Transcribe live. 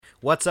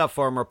What's up,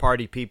 former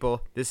party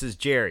people? This is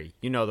Jerry,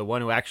 you know, the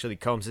one who actually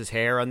combs his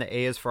hair on the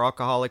A is for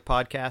Alcoholic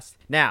podcast.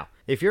 Now,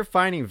 if you're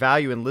finding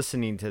value in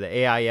listening to the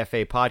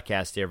AIFA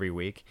podcast every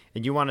week,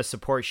 and you want to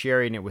support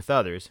sharing it with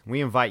others, we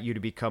invite you to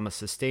become a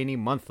sustaining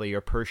monthly or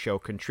per show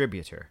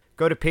contributor.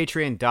 Go to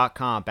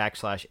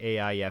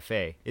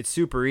patreon.com/AIFA. It's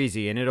super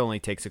easy and it only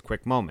takes a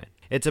quick moment.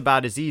 It's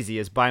about as easy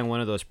as buying one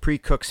of those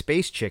pre-cooked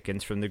space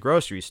chickens from the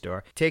grocery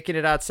store, taking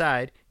it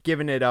outside,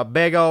 giving it a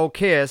big old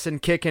kiss,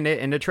 and kicking it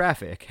into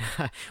traffic.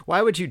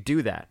 Why would you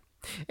do that?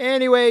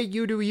 Anyway,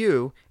 you do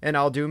you, and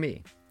I'll do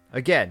me.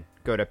 Again,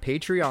 go to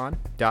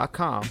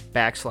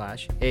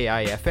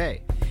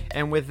patreon.com/AIFA.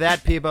 And with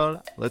that,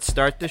 people, let's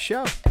start the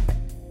show.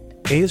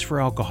 A is for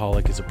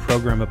Alcoholic is a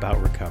program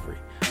about recovery.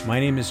 My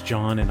name is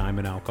John, and I'm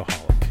an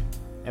alcoholic.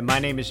 And my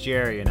name is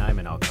Jerry, and I'm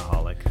an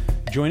alcoholic.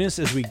 Join us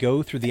as we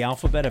go through the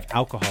alphabet of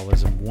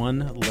alcoholism,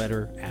 one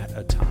letter at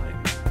a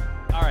time.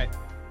 All right.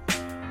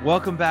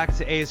 Welcome back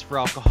to A is for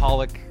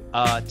Alcoholic.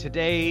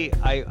 Today,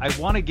 I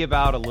want to give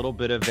out a little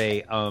bit of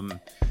a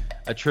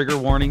trigger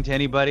warning to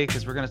anybody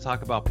because we're going to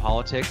talk about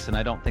politics, and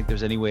I don't think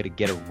there's any way to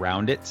get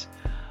around it.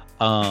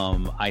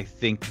 I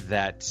think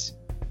that,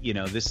 you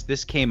know,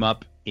 this came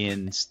up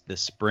in the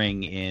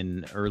spring,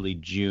 in early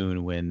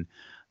June, when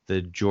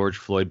the George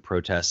Floyd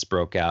protests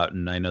broke out,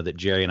 and I know that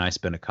Jerry and I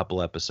spent a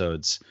couple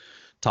episodes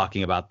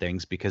talking about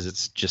things because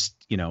it's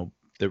just, you know,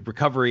 the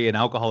recovery and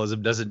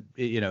alcoholism doesn't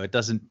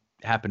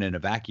happen in a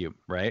vacuum,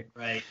 right?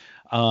 Right.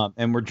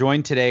 And we're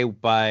joined today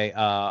by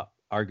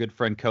our good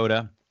friend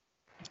Coda.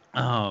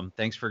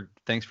 Thanks for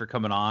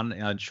coming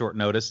on short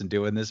notice and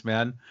doing this,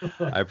 man.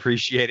 I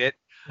appreciate it.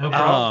 No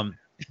problem.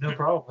 No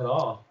problem at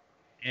all.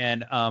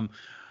 And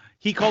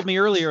he called me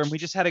earlier, and we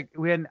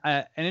had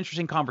an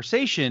interesting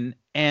conversation,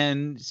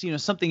 and you know,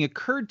 something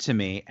occurred to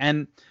me,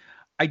 and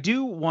I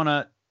do want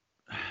to.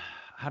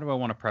 How do I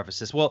want to preface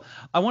this? Well,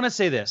 I want to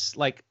say this,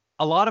 like,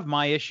 a lot of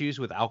my issues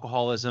with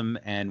alcoholism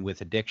and with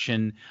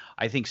addiction,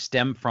 I think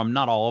stem from,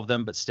 not all of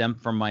them, but stem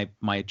from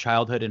my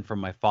childhood and from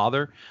my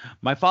father.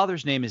 My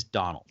father's name is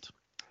Donald,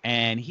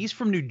 and he's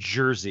from New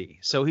Jersey.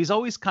 So he's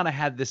always kind of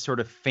had this sort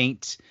of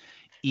faint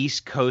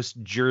East Coast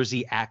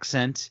Jersey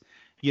accent,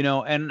 you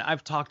know, and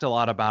I've talked a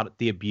lot about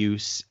the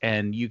abuse,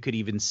 and you could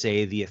even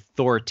say the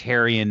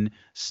authoritarian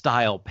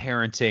style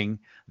parenting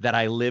that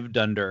I lived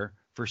under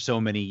for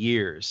so many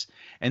years.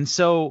 And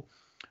so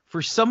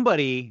for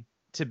somebody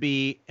to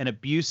be an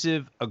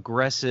abusive,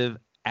 aggressive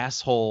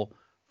asshole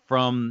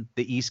from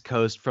the East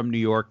Coast, from New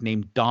York,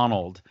 named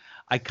Donald,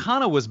 I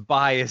kind of was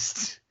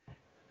biased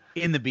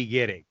in the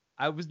beginning.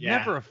 I was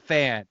never a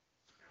fan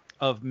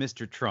of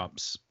Mr.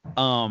 Trump's.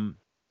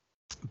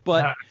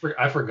 But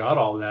I forgot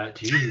all that.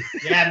 Jeez.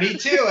 Yeah, me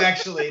too,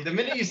 actually. The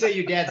minute you say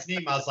your dad's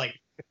name, I was like,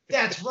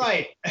 that's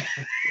right.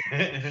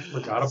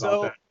 Forgot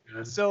about that.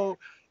 Man. So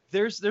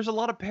there's a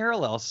lot of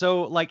parallels.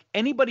 So like,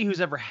 anybody who's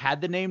ever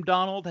had the name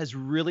Donald has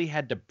really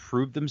had to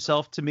prove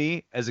themselves to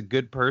me as a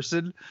good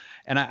person.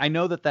 And I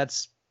know that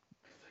that's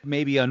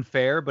maybe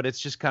unfair, but it's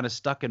just kind of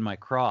stuck in my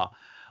craw.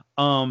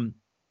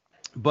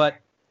 But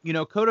you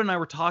know, Coda and I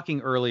were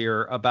talking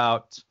earlier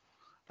about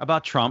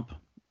Trump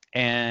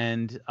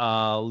and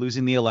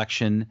losing the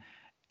election,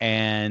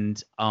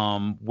 and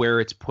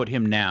where it's put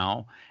him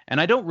now. And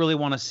I don't really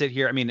want to sit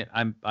here. I mean,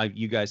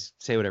 you guys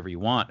say whatever you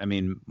want. I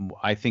mean,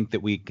 I think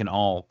that we can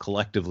all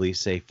collectively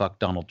say fuck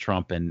Donald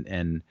Trump,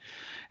 and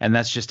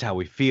that's just how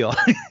we feel.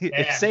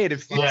 Say it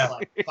if you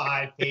like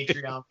 5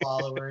 Patreon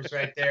followers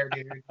right there,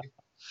 dude.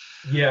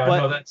 Yeah,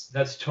 no,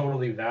 that's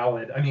totally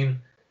valid. I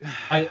mean,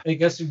 I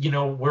guess, you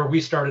know, where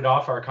we started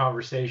off our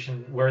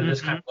conversation, where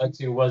this kind of led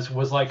to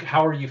was like,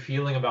 how are you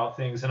feeling about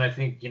things? And I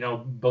think, you know,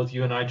 both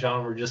you and I,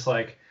 John, were just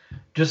like,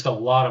 just a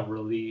lot of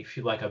relief,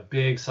 like a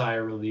big sigh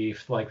of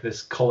relief, like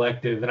this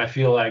collective. And I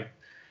feel like,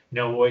 you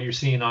know, what you're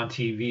seeing on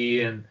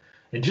TV and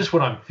just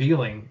what I'm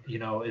feeling, you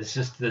know, is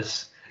just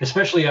this,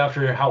 especially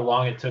after how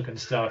long it took and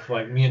stuff.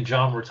 Like, me and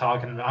John were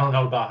talking, and I don't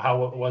know about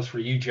how it was for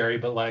you, Jerry,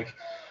 but like,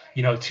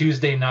 you know,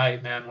 Tuesday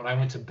night, man, when I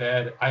went to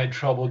bed, I had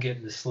trouble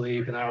getting to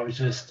sleep, and I was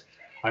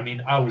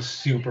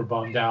super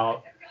bummed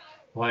out.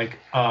 Like,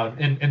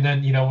 and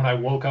then, you know, when I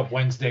woke up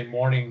Wednesday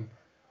morning,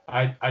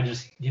 I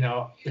just, you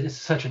know, it's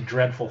such a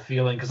dreadful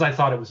feeling, because I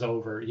thought it was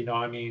over, you know.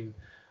 I mean,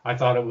 I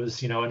thought it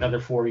was, you know, another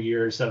 4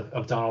 years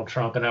of Donald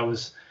Trump, and I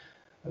was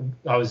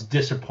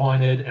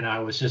disappointed, and I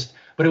was just,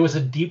 but it was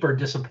a deeper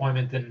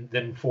disappointment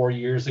than 4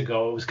 years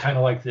ago. It was kind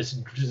of like this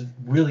just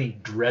really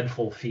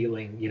dreadful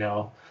feeling, you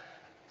know.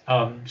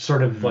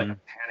 Sort of like a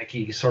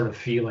panicky sort of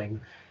feeling.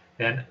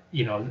 And,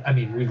 you know, I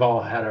mean, we've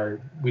all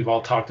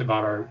talked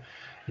about our,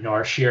 you know,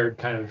 our shared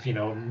kind of, you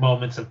know,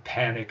 moments of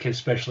panic,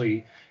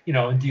 especially, you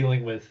know, in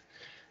dealing with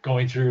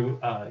going through,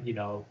 you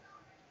know,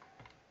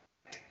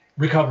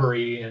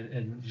 recovery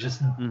and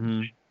just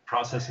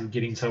process of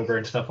getting sober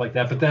and stuff like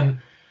that. But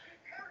then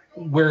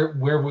where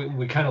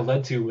we kind of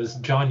led to was,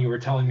 John, you were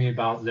telling me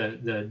about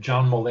the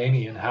John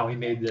Mulaney and how he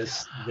made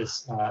this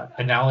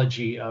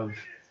analogy of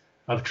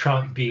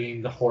Trump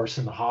being the horse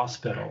in the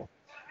hospital.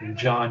 And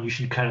John, you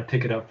should kind of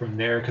pick it up from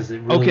there, because it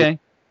really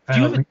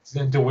kind of leads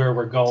into where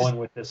we're going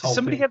with this whole Does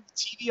somebody thing. have the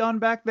TV on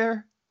back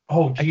there?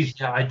 Oh, geez,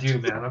 yeah, I do,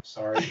 man. I'm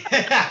sorry.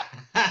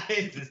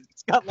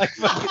 It's got like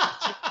fucking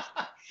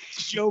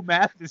Joe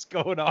Mathis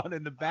going on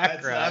in the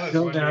background.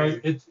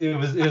 It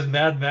was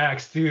Mad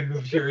Max, dude,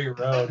 in Fury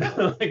Road.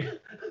 Like,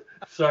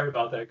 sorry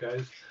about that,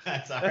 guys.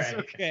 That's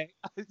okay.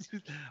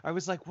 I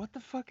was like, what the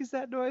fuck is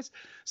that noise?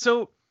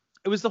 So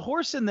it was the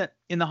horse in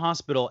the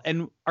hospital,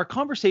 and our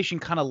conversation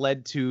kind of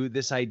led to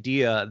this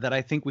idea that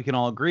I think we can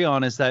all agree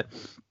on, is that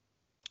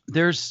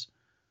there's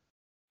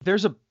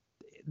some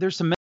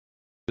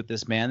with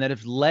this man that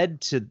have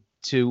led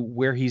to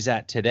where he's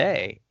at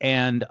today,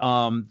 and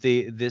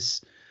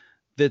there's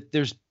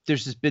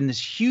just been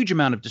this huge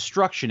amount of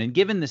destruction, and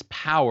given this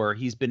power,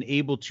 he's been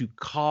able to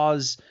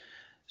cause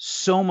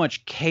so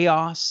much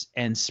chaos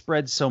and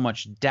spread so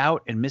much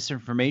doubt and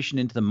misinformation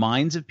into the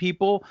minds of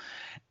people.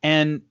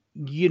 And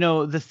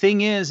the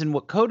thing is, and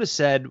what Coda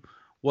said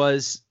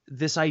was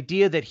this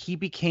idea that he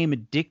became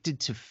addicted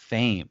to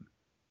fame.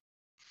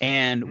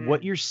 And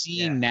what you're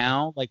seeing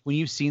now, like when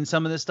you've seen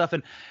some of this stuff,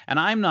 and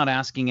I'm not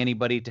asking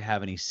anybody to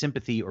have any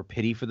sympathy or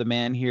pity for the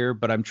man here,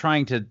 but I'm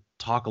trying to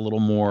talk a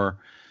little more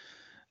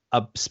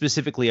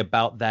specifically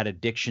about that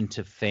addiction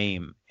to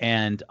fame.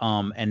 And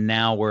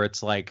now where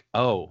it's like,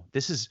 oh,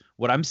 this is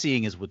what I'm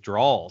seeing is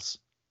withdrawals.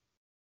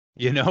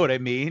 You know what I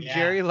mean,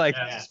 Jerry? Like,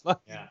 this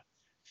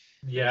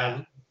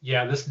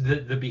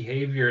the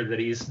behavior that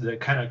the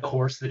kind of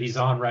course that he's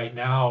on right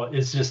now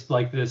is just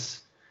like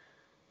this.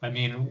 I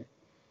mean,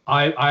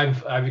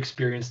 I've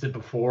experienced it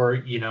before,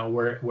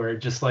 where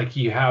just like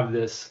you have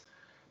this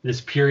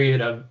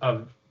period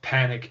of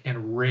panic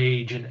and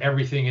rage, and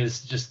everything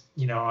is just,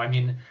 I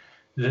mean,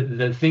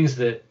 the things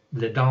that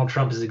Donald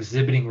Trump is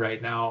exhibiting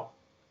right now,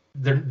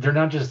 they're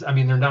not just, I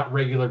mean, they're not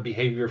regular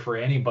behavior for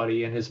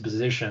anybody in his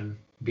position,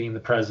 being the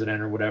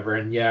president or whatever.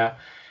 And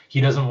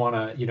he doesn't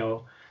want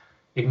to,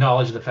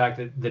 acknowledge the fact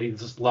that he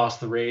just lost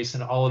the race,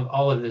 and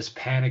all of this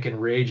panic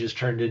and rage is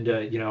turned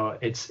into,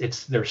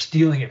 it's they're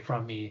stealing it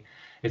from me.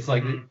 It's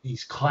like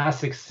these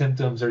classic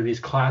symptoms, or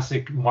these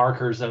classic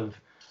markers of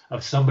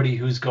somebody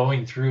who's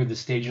going through the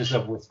stages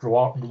of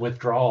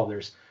withdrawal.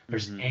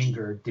 There's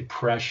anger,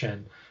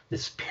 depression,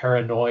 this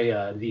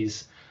paranoia,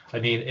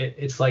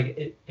 it's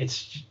like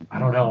it's I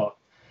don't know.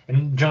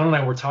 And John and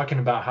I were talking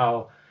about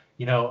how,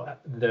 a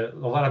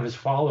lot of his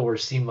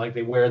followers seem like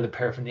they wear the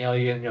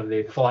paraphernalia,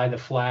 they fly the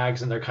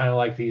flags, and they're kind of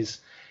like these,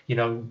 the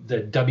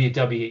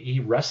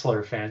WWE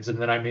wrestler fans. And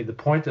then I made the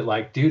point that,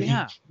 like, dude, he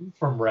came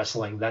from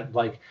wrestling, that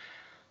like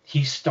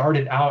he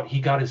started out,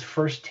 he got his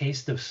first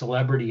taste of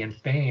celebrity and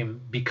fame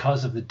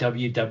because of the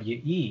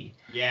WWE.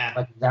 Yeah.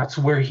 Like, that's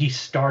where he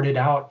started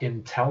out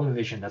in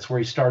television. That's where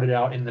he started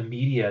out in the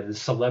media, the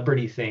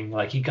celebrity thing.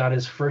 Like, he got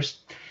his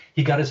first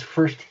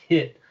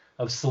hit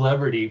of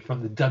celebrity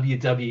from the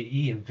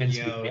WWE and Vince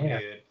McMahon.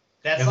 Dude.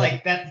 That's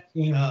like that.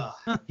 He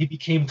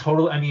became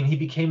he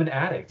became an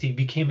addict. He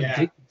became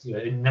addicted to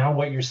it. And now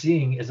what you're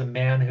seeing is a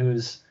man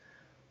who's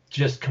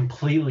just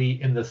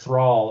completely in the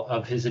thrall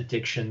of his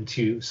addiction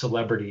to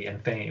celebrity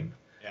and fame.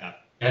 Yeah.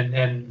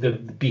 And the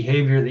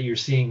behavior that you're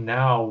seeing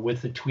now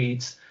with the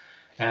tweets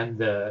and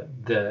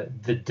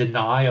the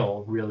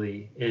denial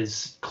really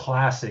is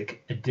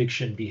classic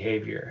addiction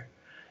behavior,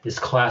 is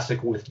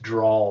classic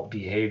withdrawal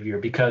behavior,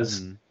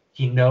 because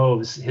he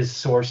knows his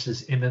source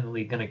is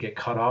imminently going to get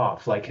cut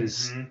off. Like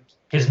his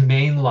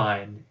main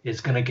line is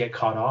going to get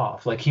cut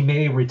off. Like, he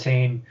may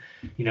retain,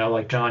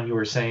 like John, you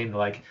were saying,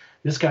 like,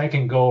 this guy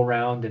can go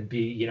around and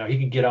be,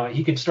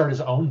 he could start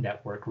his own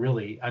network,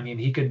 really. I mean,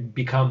 he could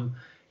become,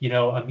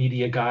 a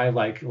media guy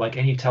like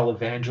any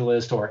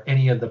televangelist or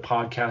any of the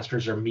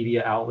podcasters or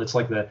media outlets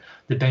like the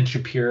Ben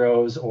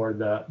Shapiro's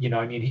or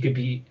he could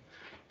be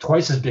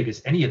twice as big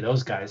as any of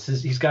those guys.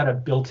 He's got a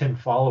built-in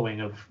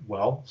following of,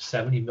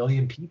 70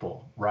 million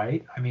people,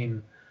 right? I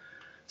mean,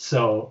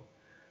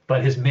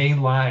 but his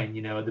main line,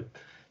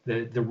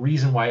 the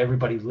reason why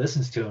everybody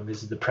listens to him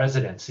is the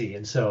presidency.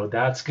 And so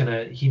that's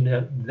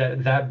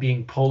that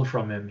being pulled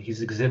from him,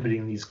 he's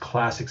exhibiting these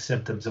classic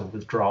symptoms of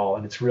withdrawal.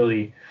 And it's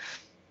really,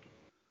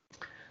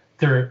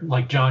 they're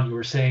like, John, you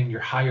were saying,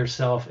 your higher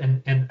self,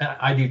 and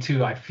I do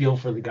too. I feel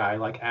for the guy,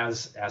 like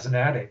as an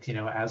addict,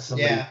 as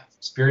somebody who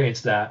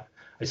experienced that,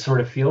 I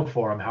sort of feel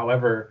for him.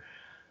 However,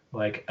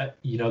 like,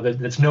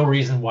 that's no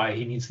reason why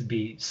he needs to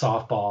be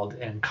softballed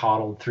and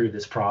coddled through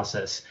this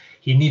process.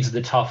 He needs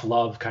the tough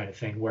love kind of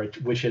thing,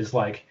 which is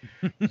like,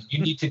 you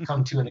need to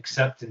come to an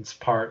acceptance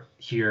part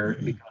here,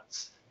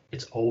 because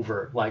it's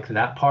over. Like,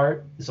 that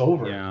part is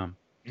over.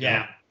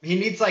 Yeah. He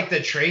needs like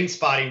the Train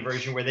Spotting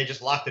version where they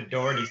just lock the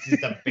door and he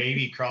sees the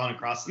baby crawling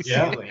across the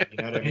ceiling. You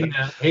know what I mean?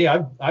 Hey,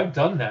 I've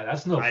done that.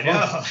 That's no fun. I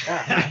know.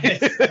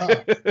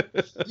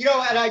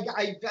 And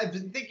I've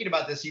been thinking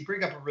about this. You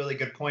bring up a really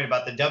good point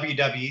about the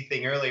WWE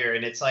thing earlier,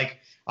 and it's like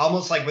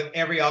almost like with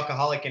every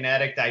alcoholic and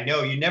addict I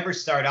know, you never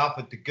start off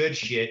with the good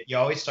shit. You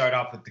always start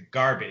off with the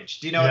garbage.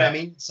 Do you know what I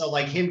mean? So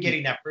like him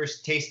getting that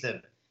first taste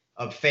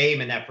of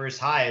fame and that first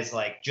high is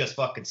like just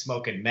fucking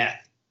smoking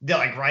meth. They're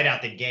like right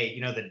out the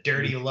gate, the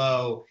dirty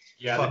low,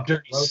 the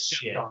dirty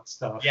shit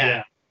stuff.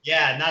 Yeah.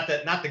 Yeah, not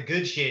the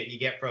good shit you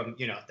get from,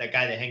 that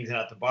guy that hangs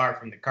out at the bar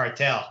from the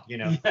cartel,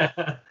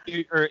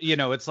 Or,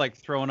 it's like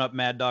throwing up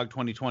Mad Dog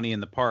 2020 in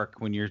the park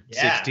when you're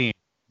Yeah. 16.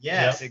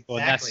 Yes, Well,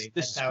 exactly.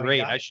 this is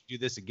great. I should do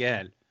this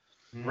again.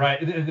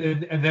 Right.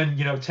 And then,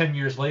 10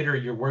 years later,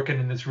 you're working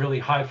in this really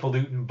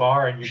highfalutin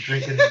bar and you're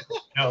drinking,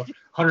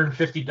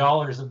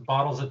 $150 of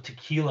bottles of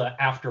tequila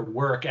after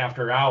work,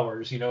 after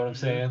hours. You know what I'm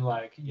saying?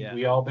 Like,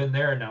 we all been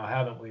there now,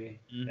 haven't we?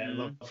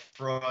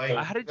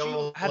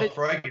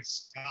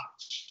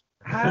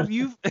 How have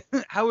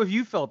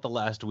you felt the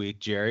last week,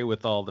 Jerry,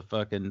 with all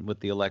the with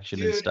the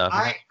election and stuff?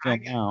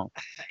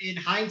 In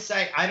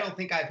hindsight, I don't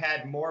think I've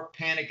had more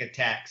panic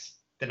attacks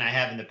than I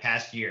have in the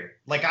past year.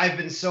 Like, I've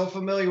been so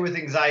familiar with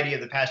anxiety of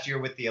the past year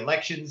with the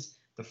elections,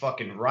 the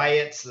fucking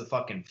riots, the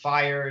fucking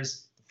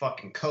fires, the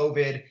fucking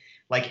COVID.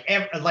 Like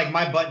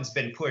my button's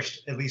been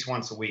pushed at least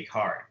once a week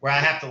hard, where I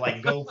have to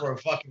like go for a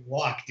fucking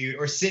walk, dude,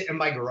 or sit in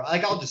my garage.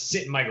 Like, I'll just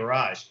sit in my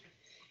garage.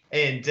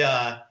 And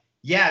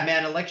yeah,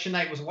 man, election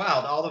night was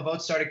wild. All the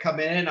votes started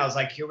coming in. I was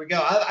like, here we go.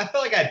 I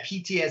felt like I had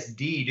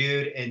PTSD,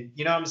 dude. And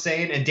you know what I'm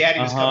saying? And Daddy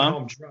was coming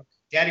home drunk.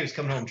 Daddy was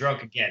coming home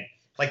drunk again.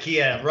 Like, he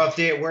had a rough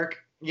day at work.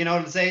 You know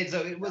what I'm saying?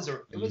 So it was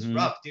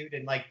rough, dude.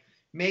 And like,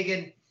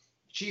 Megan,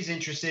 she's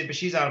interested, but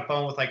she's on the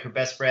phone with like her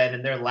best friend,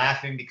 and they're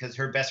laughing because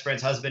her best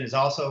friend's husband is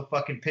also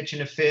fucking pitching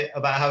a fit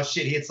about how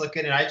shitty it's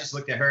looking. And I just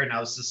looked at her and I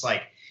was just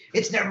like,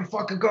 it's never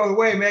fucking going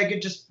away,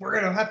 Megan. We're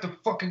gonna have to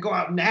fucking go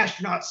out in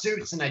astronaut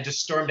suits. And I just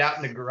stormed out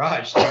in the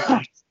garage, dude.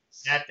 I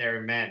sat there,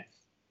 and man,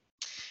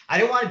 I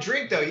didn't want to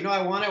drink though. You know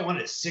what I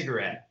wanted a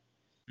cigarette.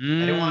 I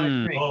didn't want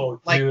to drink. Oh,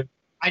 like, dude.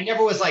 I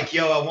never was like,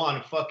 yo, I want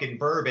a fucking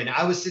bourbon.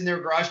 I was sitting there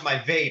in the garage, my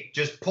vape,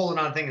 just pulling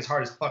on thing as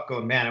hard as fuck,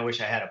 going, man, I wish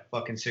I had a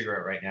fucking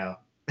cigarette right now.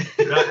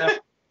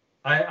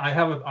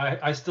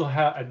 I still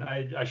have, and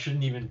I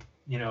shouldn't even,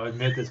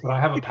 admit this, but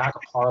I have a pack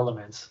of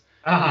Parliaments.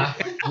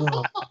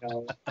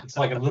 It's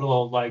like a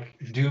little like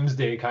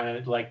doomsday kind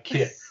of like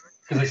kit,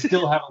 because I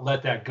still haven't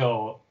let that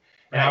go.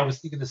 And I was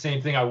thinking the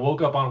same thing. I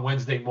woke up on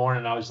Wednesday morning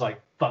and I was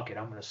like, fuck it,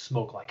 I'm gonna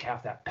smoke like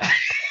half that pack.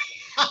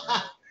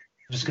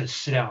 I'm just gonna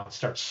sit down and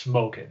start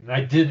smoking. And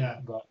I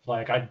didn't, but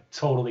like, I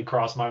totally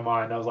crossed my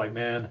mind. I was like,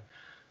 man, I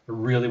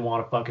really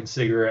want a fucking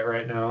cigarette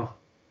right now.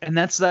 And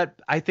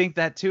I think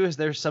that too is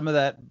there's some of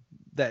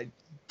that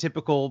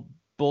typical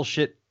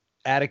bullshit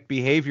addict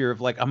behavior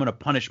of like, I'm gonna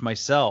punish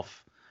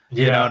myself.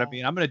 You know what I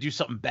mean? I'm gonna do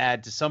something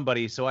bad to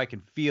somebody so I can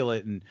feel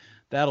it, and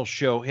that'll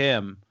show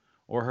him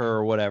or her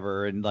or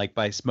whatever. And like,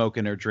 by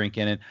smoking or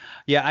drinking, and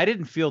I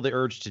didn't feel the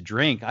urge to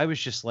drink. I was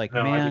just like,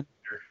 man,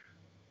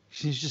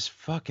 she's just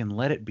fucking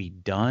let it be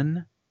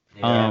done.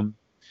 Yeah.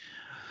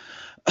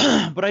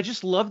 But I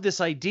just love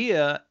this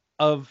idea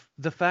of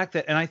the fact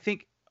that, and I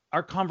think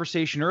our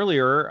conversation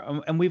earlier,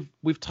 and we've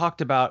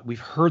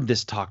heard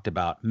this talked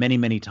about many,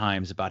 many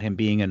times about him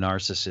being a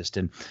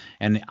narcissist.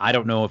 And I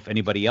don't know if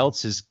anybody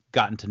else has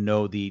gotten to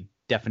know the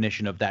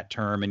definition of that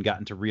term and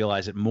gotten to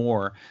realize it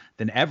more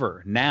than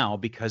ever now,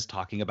 because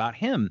talking about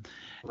him.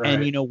 Right.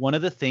 And, one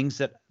of the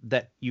things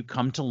that you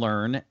come to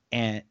learn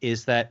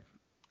is that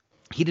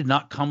he did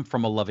not come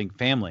from a loving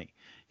family.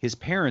 His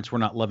parents were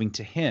not loving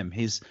to him.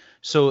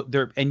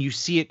 And you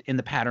see it in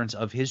the patterns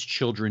of his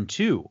children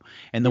too,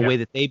 and the way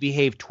that they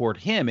behave toward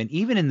him. And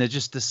even in the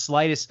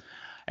slightest,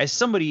 as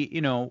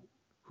somebody,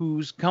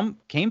 who's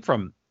came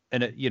from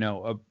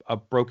a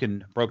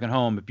broken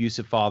home,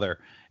 abusive father,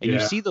 and you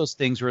see those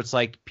things where it's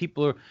like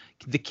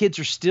the kids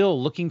are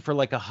still looking for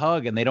like a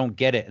hug, and they don't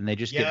get it, and they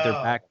just get their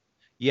back.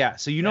 Yeah,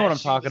 so you know what I'm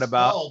talking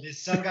about. Cold. His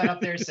son got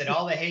up there and said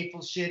all the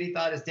hateful shit he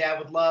thought his dad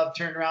would love,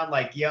 turned around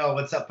like, yo,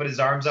 what's up, put his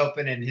arms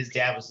open, and his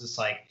dad was just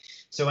like,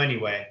 so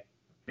anyway.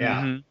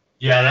 Yeah. Mm-hmm.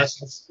 Yeah,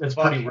 that's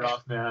pretty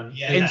rough, man.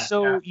 Yeah. And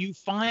so you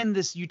find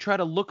this, you try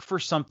to look for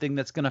something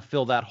that's going to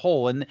fill that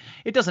hole. And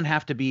it doesn't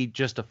have to be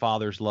just a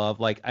father's love.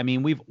 Like, I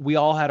mean, we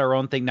all had our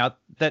own thing. Now,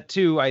 that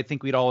too, I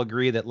think we'd all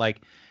agree that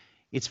like,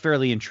 it's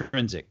fairly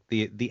intrinsic.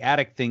 The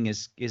addict thing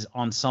is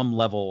on some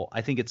level, I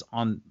think it's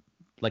on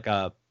like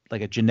a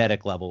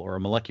genetic level or a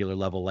molecular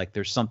level. Like,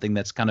 there's something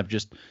that's kind of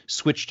just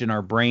switched in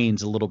our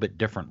brains a little bit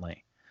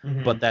differently,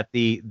 but that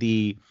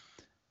the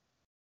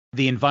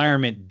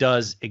environment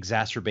does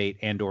exacerbate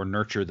and or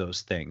nurture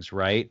those things.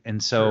 Right.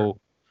 And so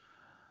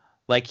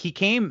like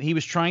he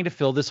was trying to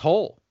fill this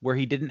hole where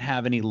he didn't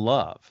have any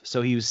love.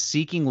 So he was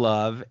seeking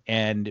love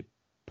and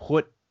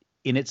put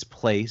in its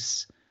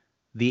place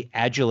the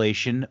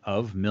adulation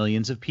of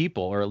millions of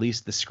people, or at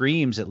least the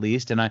screams, at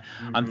least. And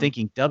I'm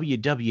thinking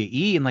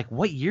WWE, and like,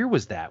 what year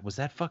was that? Was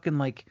that fucking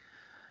like,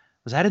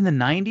 was that in the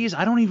 90s?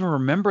 I don't even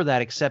remember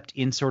that, except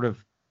in sort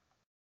of,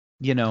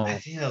 I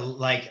feel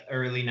like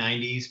early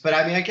 90s, but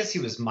I mean, I guess he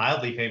was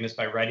mildly famous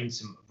by writing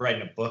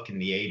a book in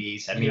the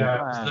 80s. I mean,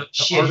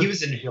 he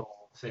was in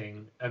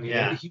thing. I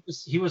mean,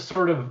 he was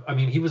sort of, I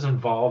mean, he was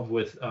involved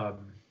with,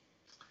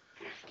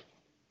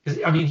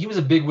 he was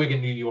a bigwig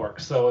in New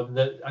York, so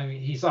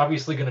he's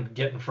obviously going to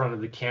get in front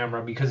of the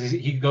camera because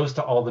he goes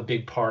to all the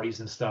big parties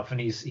and stuff, and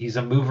he's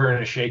a mover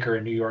and a shaker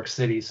in New York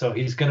City. So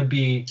he's going to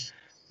be,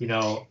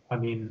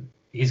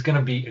 he's going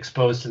to be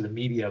exposed to the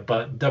media,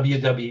 but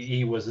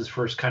WWE was his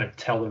first kind of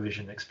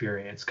television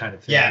experience kind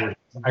of thing. Yeah. Where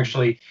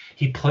actually,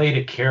 he played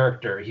a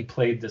character. He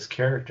played this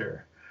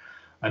character.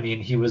 I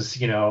mean, he was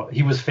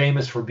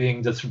famous for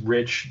being this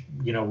rich,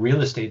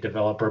 real estate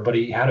developer, but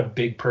he had a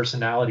big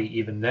personality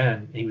even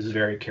then. He was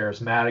very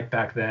charismatic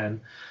back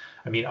then.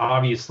 I mean,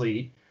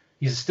 obviously,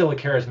 he's still a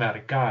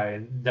charismatic guy,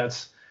 and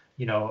that's,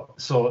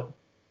 so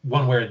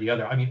one way or the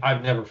other. I mean,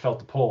 I've never felt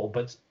the pull,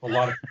 but a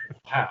lot of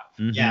people have.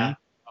 Yeah.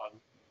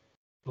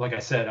 Like I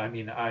said, I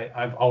mean,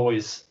 I've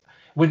always,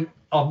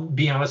 I'll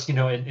be honest,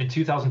 in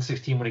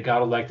 2016 when he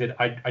got elected,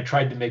 I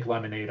tried to make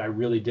lemonade. I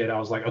really did. I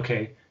was like,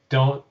 okay,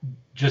 don't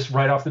just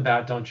right off the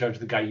bat, don't judge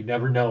the guy. You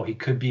never know. He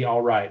could be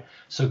all right.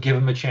 So give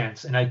him a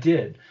chance. And I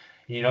did.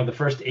 The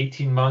first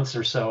 18 months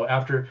or so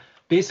after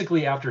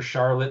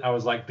Charlotte, I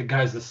was like, the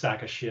guy's a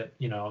sack of shit.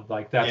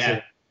 Like that's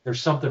it.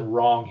 There's something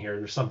wrong here.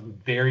 There's something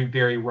very,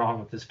 very wrong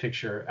with this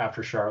picture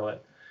after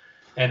Charlotte.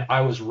 And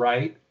I was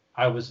right.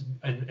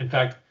 In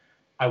fact,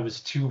 I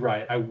was too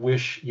right. I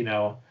wish,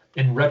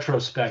 in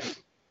retrospect,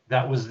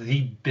 that was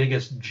the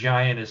biggest,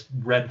 giantest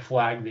red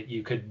flag that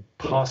you could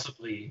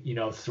possibly,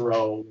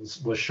 throw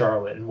was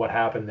Charlotte and what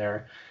happened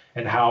there,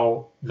 and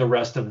how the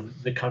rest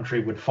of the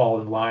country would fall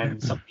in line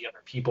and some of the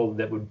other people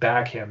that would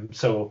back him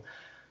so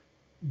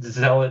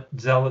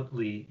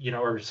zealotly,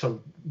 or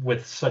so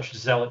with such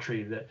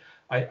zealotry that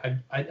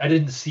I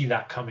didn't see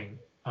that coming.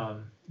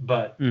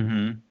 But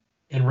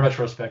in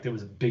retrospect, it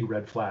was a big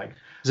red flag. It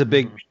was a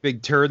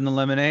big turd in the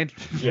lemonade.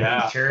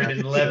 Yeah, turd in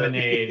the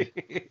lemonade.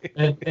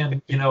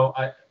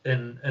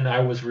 And I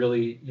was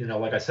really,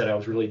 like I said, I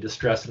was really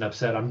distressed and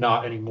upset. I'm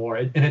not anymore.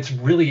 And it's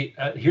really,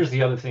 here's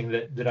the other thing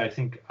that I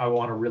think I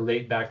want to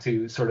relate back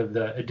to sort of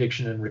the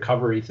addiction and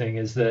recovery thing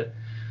is that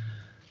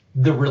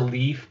the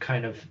relief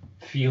kind of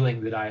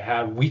feeling that I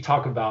had. We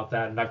talk about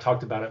that, and I've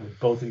talked about it with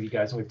both of you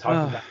guys, and we've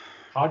talked about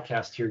the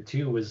podcast here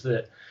too, is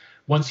that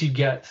once you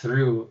get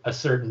through a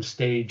certain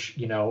stage,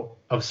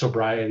 of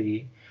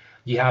sobriety,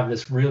 you have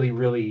this really,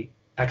 really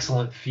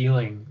excellent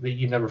feeling that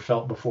you never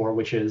felt before,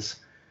 which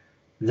is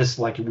this,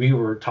 like we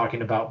were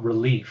talking about,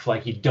 relief.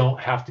 Like you don't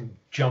have to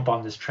jump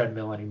on this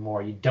treadmill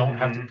anymore. You don't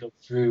have to go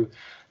through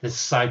this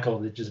cycle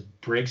that just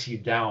breaks you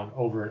down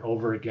over and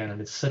over again. And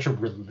it's such a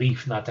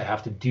relief not to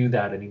have to do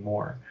that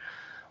anymore.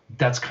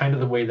 That's kind of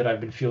the way that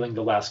I've been feeling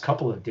the last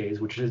couple of days,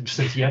 which is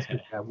since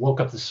yesterday. I woke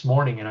up this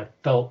morning and I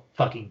felt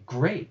fucking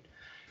great,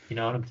 and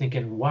I'm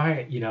thinking,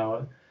 why,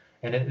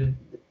 and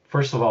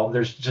first of all,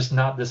 there's just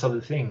not this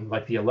other thing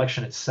like the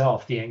election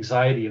itself, the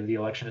anxiety of the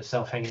election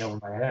itself hanging over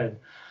my head.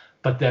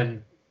 But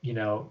then,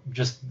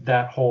 just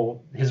that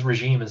his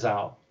regime is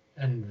out.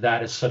 And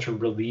that is such a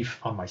relief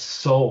on my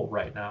soul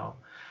right now.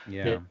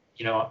 Yeah.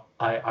 That,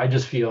 I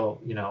just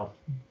feel,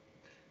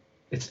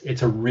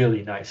 it's a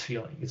really nice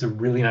feeling. It's a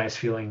really nice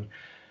feeling.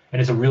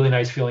 And it's a really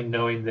nice feeling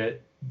knowing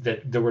that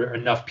there were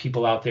enough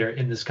people out there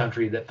in this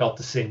country that felt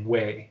the same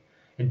way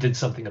and did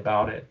something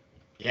about it.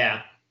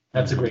 Yeah.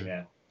 That's a great,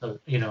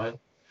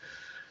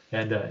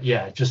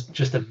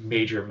 just a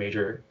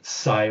major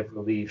sigh of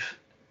relief.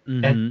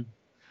 And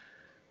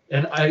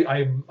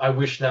I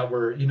wish that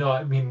were,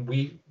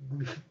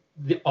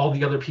 all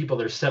the other people,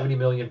 there's 70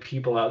 million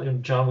people out.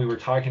 And John, we were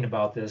talking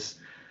about this.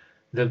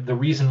 The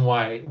reason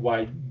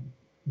why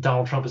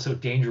Donald Trump is so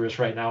dangerous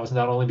right now is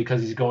not only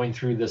because he's going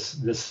through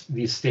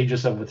these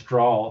stages of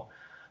withdrawal,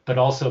 but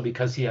also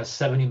because he has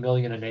 70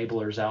 million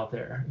enablers out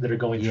there that are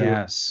going through.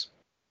 Yes.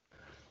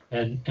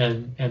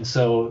 And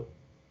so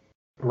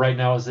right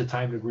now is the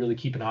time to really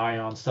keep an eye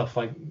on stuff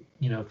like,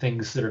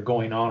 things that are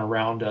going on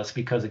around us,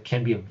 because it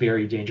can be a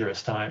very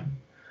dangerous time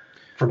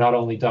for not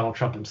only Donald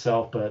Trump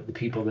himself, but the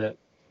people that,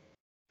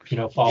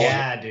 follow.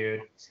 Yeah,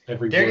 dude.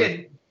 Every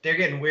They're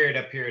getting weird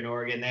up here in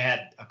Oregon. They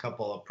had a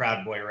couple of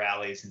Proud Boy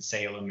rallies in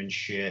Salem and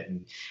shit.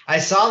 And I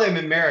saw them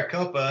in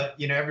Maricopa.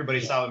 Everybody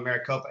saw them in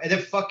Maricopa. And then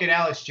fucking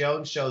Alex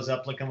Jones shows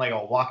up looking like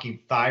a walking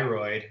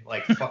thyroid,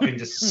 like fucking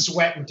just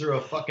sweating through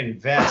a fucking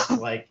vest,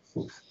 like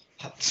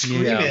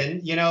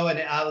screaming, and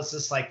I was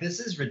just like, this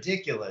is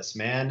ridiculous,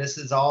 man. This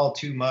is all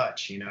too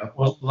much,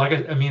 Well,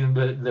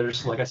 but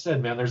there's, like I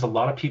said, man, there's a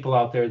lot of people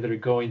out there that are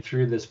going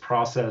through this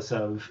process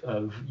of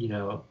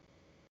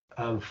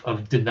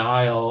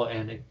denial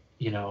and,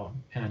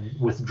 and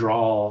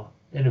withdrawal.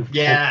 And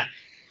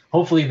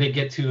hopefully they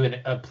get to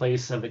a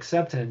place of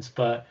acceptance,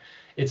 but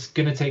it's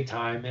going to take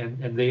time.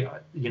 And they,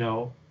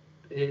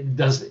 it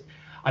does,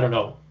 I don't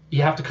know.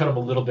 You have to cut them a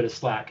little bit of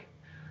slack.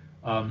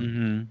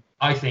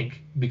 I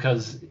think,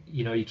 because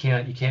you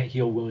can't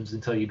heal wounds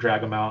until you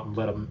drag them out and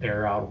let them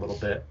air out a little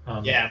bit.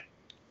 Yeah.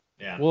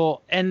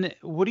 Well, and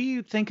what do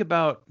you think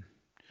about,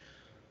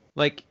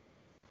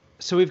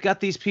 so we've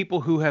got these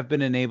people who have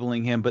been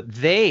enabling him, but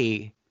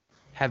they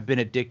have been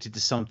addicted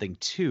to something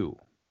too,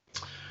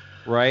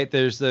 right?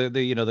 There's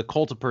the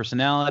cult of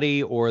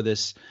personality, or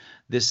this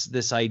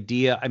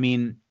idea. I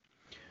mean,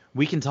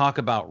 we can talk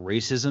about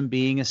racism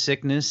being a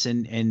sickness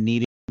and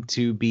needing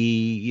to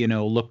be,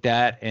 looked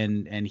at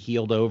and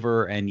healed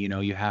over, and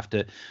you have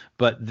to,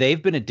 but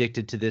they've been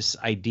addicted to this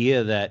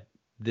idea that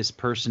this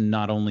person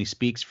not only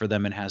speaks for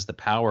them and has the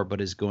power,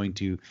 but is going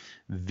to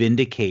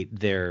vindicate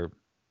their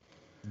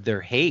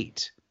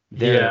hate,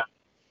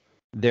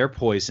 their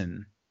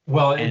poison.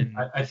 Well, and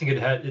I think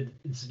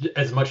it's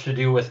as much to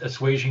do with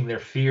assuaging their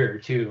fear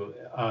too.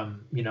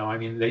 You know, I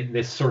mean,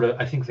 they sort of,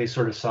 I think they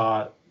sort of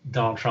saw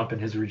Donald Trump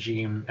and his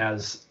regime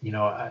as, you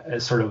know,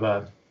 as sort of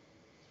a,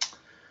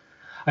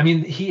 I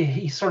mean,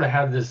 he sort of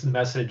had this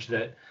message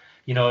that,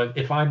 you know,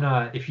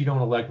 if you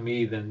don't elect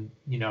me, then,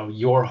 you know,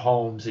 your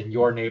homes and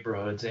your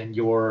neighborhoods and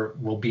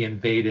will be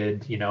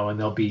invaded, you know, and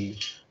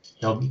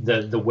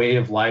the way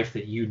of life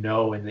that you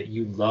know and that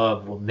you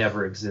love will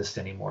never exist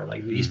anymore.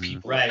 Like these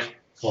people, right,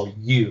 for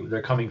you,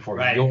 they're coming for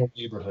your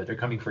neighborhood, they're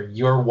coming for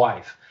your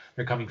wife,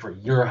 they're coming for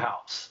your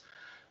house.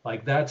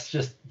 Like that's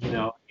just, you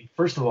know,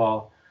 first of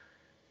all,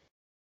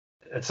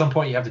 at some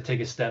point you have to take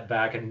a step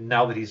back, and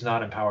now that he's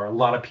not in power, a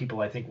lot of people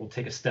I think will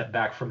take a step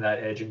back from that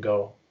edge and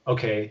go,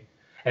 okay.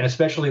 And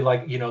especially,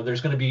 like, you know,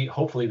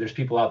 hopefully there's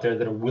people out there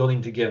that are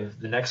willing to give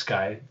the next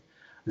guy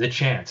the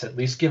chance, at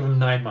least give him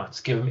 9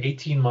 months, give him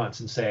 18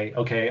 months, and say,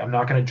 okay, I'm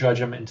not going to judge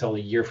him until a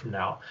year from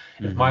now.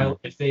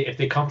 If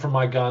they come for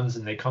my guns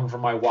and they come for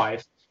my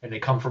wife and they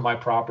come for my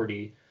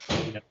property,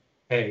 you know,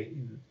 hey,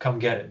 come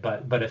get it.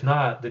 But if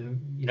not,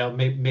 then, you know,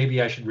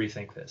 maybe I should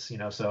rethink this, you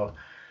know. So,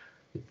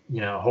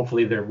 you know,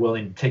 hopefully they're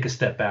willing to take a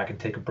step back and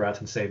take a breath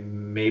and say,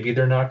 maybe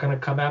they're not going to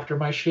come after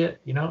my shit,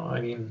 you know.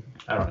 I mean,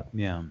 I don't know.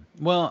 Yeah.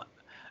 Well,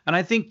 and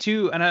I think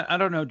too, and I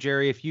don't know,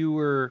 Jerry, if you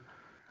were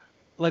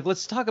like,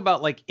 let's talk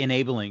about like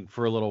enabling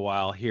for a little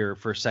while here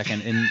for a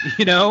second. And,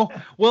 you know,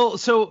 well,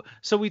 so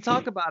we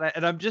talk about it,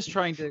 and I'm just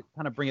trying to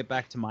kind of bring it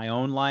back to my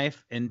own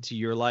life and to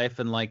your life.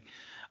 And like,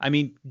 I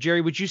mean,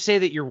 Jerry, would you say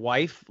that your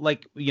wife,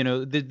 like, you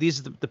know,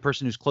 these are the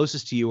person who's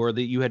closest to you, or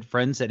that you had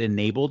friends that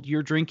enabled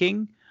your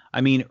drinking?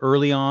 I mean,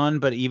 early on,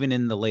 but even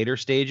in the later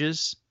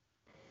stages?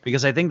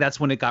 Because I think that's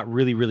when it got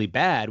really, really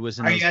bad.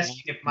 Are you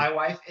asking if my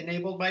wife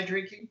enabled my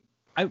drinking?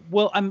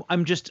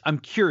 I'm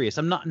curious.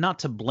 I'm not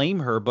to blame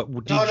her, but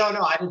no.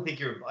 I don't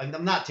think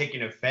I'm not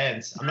taking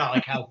offense. I'm not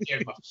like, how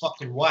dare my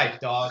fucking wife,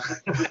 dog.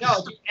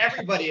 No, dude,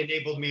 everybody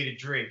enabled me to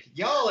drink.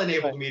 Y'all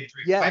enabled me to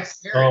drink.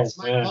 Yes. My parents,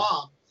 my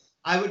mom.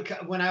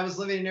 When I was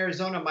living in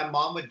Arizona, my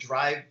mom would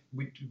drive.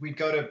 We'd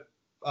go to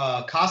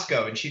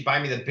Costco, and she'd buy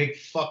me the big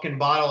fucking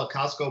bottle of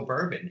Costco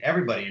bourbon.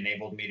 Everybody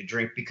enabled me to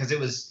drink because it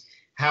was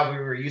how we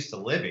were used to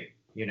living.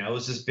 You know, it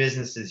was just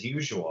business as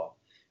usual.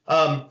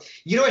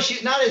 You know what?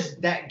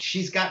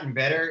 She's gotten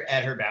better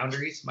at her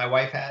boundaries. My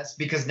wife has,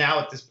 because now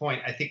at this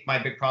point, I think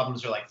my big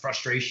problems are like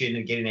frustration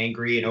and getting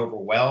angry and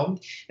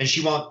overwhelmed. And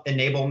she won't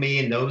enable me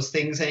in those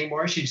things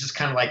anymore. She's just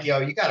kind of like,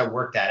 yo, you got to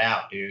work that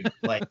out, dude.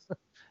 Like,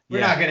 we're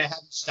not going to have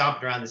you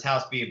stomped around this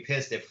house being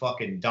pissed at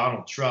fucking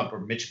Donald Trump or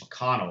Mitch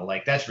McConnell.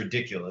 Like, that's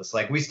ridiculous.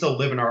 Like, we still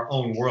live in our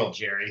own world,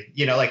 Jerry.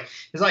 You know, like,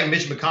 it's like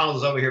Mitch McConnell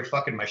is over here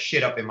fucking my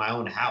shit up in my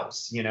own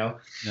house, you know?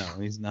 No,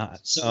 he's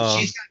not. So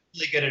she's gotten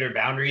really good at her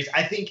boundaries.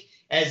 I think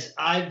as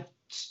I've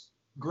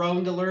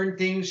grown to learn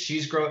things,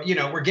 she's grown, you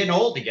know, we're getting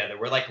old together.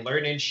 We're like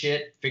learning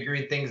shit,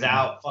 figuring things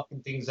out,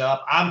 fucking things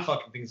up. I'm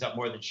fucking things up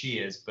more than she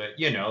is, but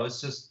you know,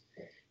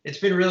 it's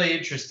been really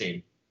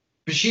interesting.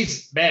 But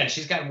she's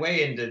gotten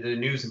way into the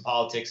news and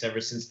politics ever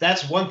since.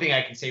 That's one thing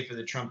I can say for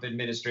the Trump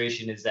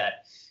administration is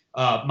that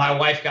my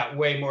wife got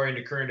way more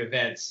into current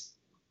events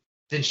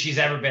than she's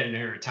ever been in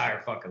her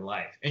entire fucking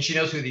life. And she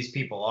knows who these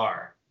people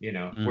are, you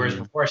know, whereas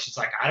before she's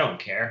like, I don't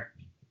care.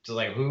 So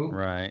like, who?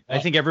 Right. I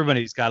think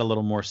everybody's got a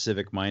little more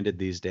civic minded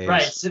these days.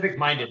 Right. Civic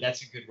minded.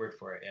 That's a good word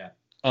for it. Yeah.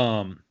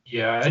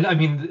 Yeah, and I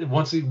mean,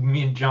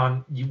 me and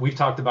John, we've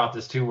talked about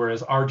this too,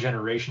 whereas our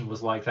generation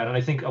was like that. And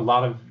I think a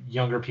lot of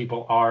younger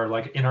people are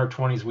like in our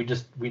 20s,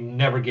 we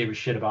never gave a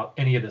shit about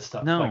any of this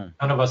stuff. No. Like,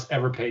 none of us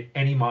ever paid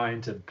any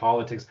mind to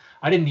politics.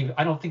 I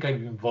don't think I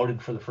even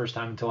voted for the first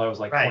time until I was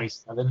like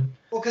 27.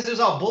 Well, because it was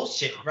all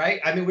bullshit,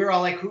 right? I mean, we were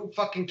all like, who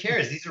fucking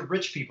cares? These are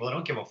rich people. They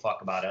don't give a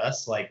fuck about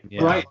us. Like,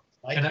 right.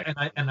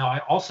 And I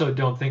also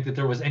don't think that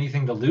there was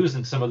anything to lose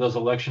in some of those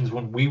elections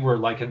when we were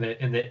like in the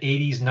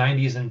 80s,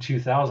 90s, and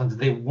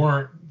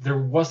 2000s. There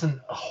wasn't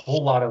a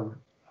whole lot of,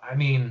 I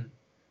mean,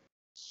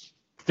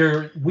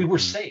 we were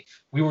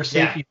safe. We were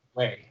safe either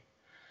way.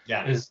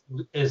 Yeah.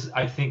 Is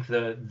I think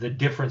the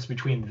difference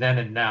between then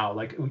and now.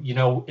 Like, you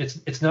know,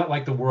 it's not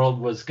like the world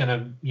was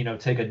gonna, you know,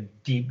 take a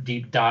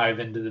deep dive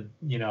into the,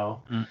 you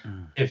know,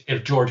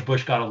 if George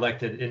Bush got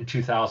elected in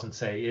 2000,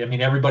 say. I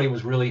mean, everybody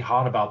was really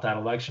hot about that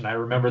election. I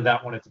remember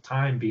that one at the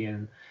time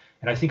being,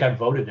 and I think I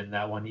voted in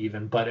that one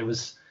even, but it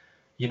was,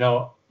 you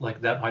know, like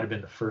that might have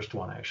been the first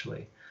one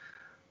actually.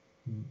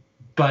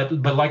 But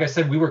like I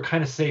said, we were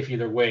kind of safe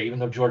either way, even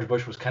though George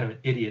Bush was kind of an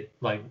idiot,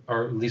 like,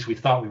 or at least we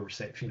thought we were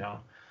safe, you know.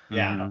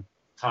 Yeah.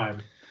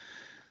 Time.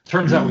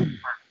 Turns out we weren't,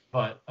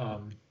 but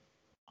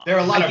there are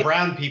a lot of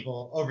brown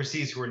people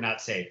overseas who are not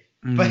safe.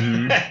 But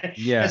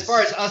as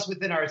far as us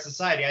within our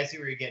society, I see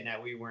where you're getting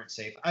at. We weren't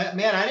safe. I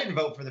didn't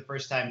vote for the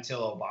first time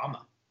until Obama.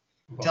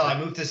 Until I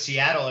moved to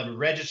Seattle and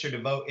registered to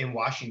vote in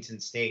Washington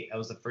State. That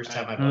was the first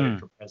time I voted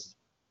for president.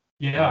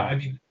 Yeah, I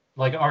mean,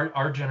 like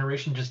our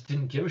generation just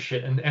didn't give a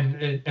shit,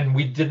 and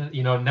we didn't,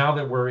 now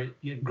that we're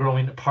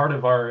growing, part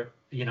of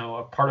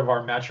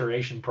our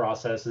maturation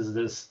process is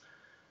this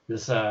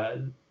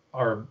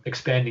our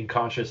expanding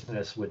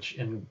consciousness, which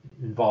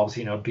involves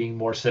being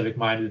more civic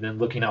minded and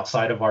looking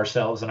outside of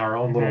ourselves and our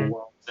own little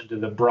worlds into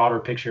the broader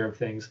picture of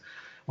things.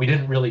 We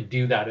didn't really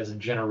do that as a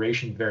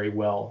generation very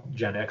well.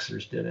 Gen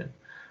Xers didn't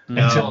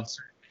until a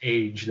certain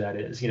age, that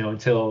is,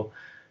 until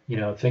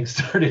things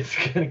started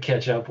to kind of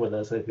catch up with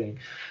us, I think.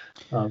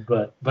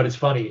 But it's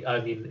funny.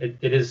 I mean,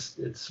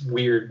 it's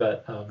weird,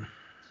 but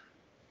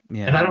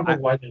yeah. And I don't know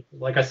why.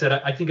 Like I said,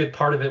 I think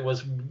part of it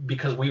was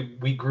because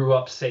we grew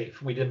up safe.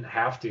 We didn't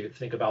have to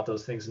think about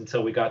those things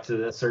until we got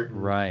to a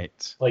certain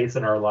place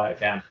in our life.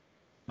 Yeah.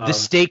 The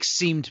stakes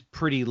seemed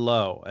pretty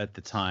low at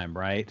the time,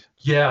 right?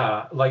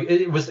 Yeah, like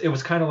it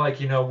was kind of like,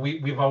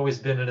 we've always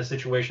been in a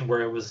situation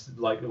where it was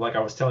like I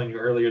was telling you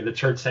earlier, the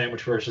church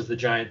sandwich versus the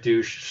giant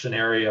douche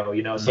scenario.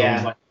 So it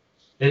was like,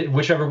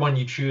 whichever one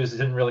you choose, it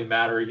didn't really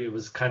matter. It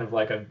was kind of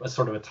like a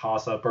sort of a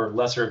toss-up or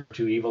lesser of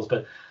two evils.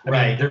 But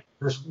I mean,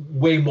 there's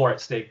way more at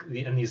stake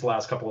in these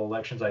last couple of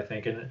elections, I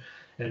think,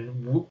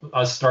 and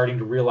us starting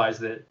to realize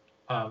that,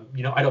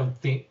 I don't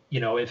think,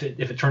 if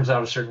it turns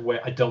out a certain way,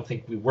 I don't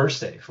think we were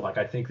safe. Like,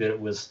 I think that it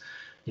was,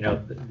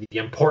 the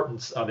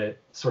importance of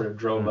it sort of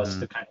drove us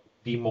to kind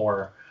of be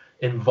more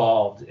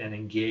involved and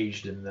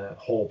engaged in the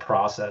whole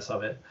process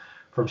of it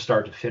from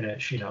start to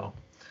finish.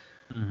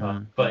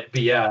 But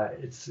yeah,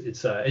 it's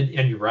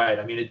and you're right.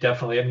 I mean, it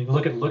definitely. I mean,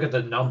 look at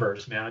the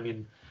numbers, man. I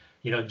mean,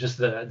 just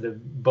the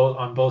both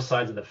on both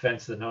sides of the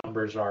fence, the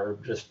numbers are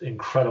just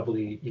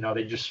incredibly.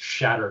 They just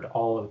shattered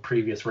all of the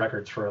previous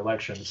records for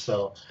elections.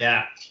 So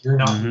yeah, you're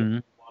not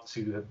the ones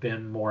who have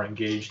been more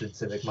engaged and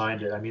civic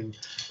minded. I mean,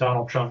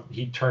 Donald Trump,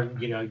 he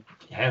turned,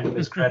 hand him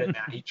his credit,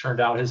 man. He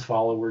turned out his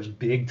followers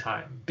big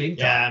time.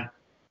 Yeah.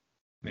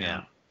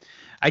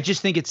 I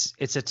just think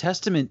it's a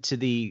testament to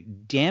the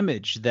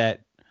damage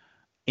that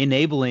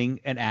enabling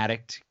an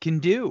addict can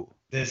do.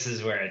 This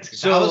is where it's.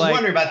 So I was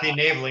wondering about the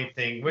enabling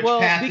thing. Which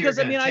path because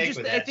you're gonna I take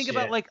with I that think shit.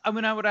 about, like, I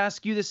mean, I would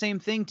ask you the same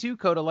thing too,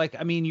 Coda. Like,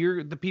 I mean,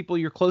 you're the people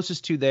you're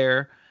closest to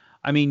there.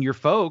 I mean, your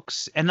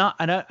folks, and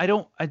I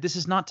don't. This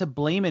is not to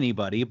blame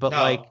anybody, but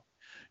like,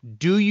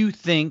 do you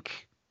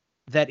think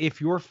that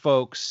if your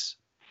folks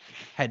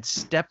had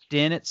stepped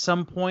in at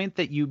some point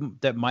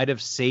that might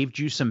have saved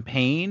you some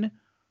pain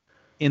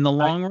in the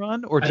long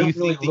run, or do you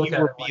think that you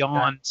were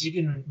beyond?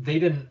 They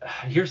didn't.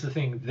 Here's the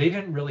thing: they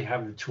didn't really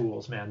have the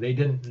tools, man. They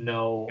didn't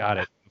know how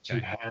to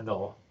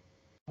handle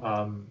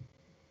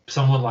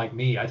someone like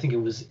me. I think it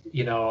was,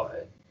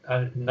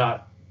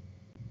 not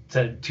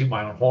to toot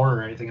my own horn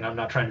or anything, and I'm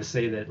not trying to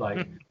say that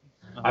like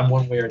I'm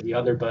one way or the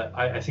other, but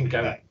I think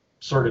I'm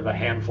sort of a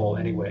handful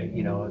anyway.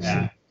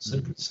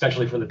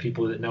 Especially for the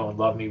people that know and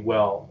love me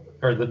well,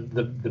 or the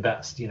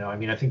best. I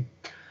mean, I think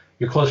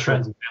your close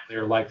friends and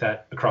family are like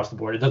that across the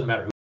board. It doesn't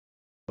matter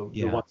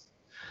who.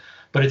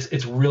 But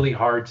it's really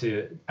hard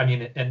to, I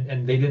mean,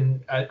 and they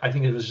didn't, I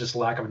think it was just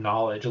lack of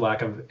knowledge,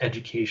 lack of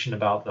education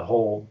about the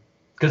whole,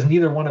 because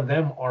neither one of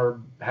them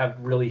have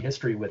really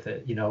history with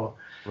it,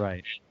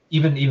 Right.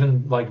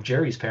 Even like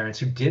Jerry's parents,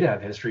 who did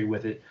have history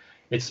with it,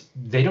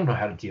 they don't know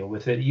how to deal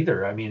with it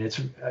either. I mean,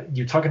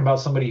 you're talking about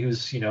somebody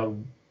who's,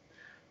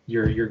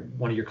 you're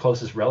one of your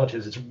closest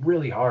relatives. It's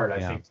really hard, I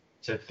think,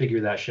 to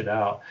figure that shit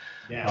out.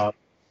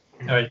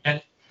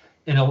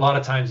 And a lot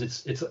of times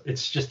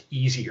it's just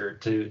easier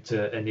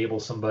to enable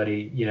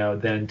somebody,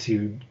 than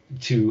to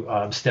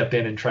step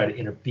in and try to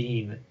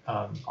intervene,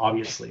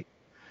 obviously,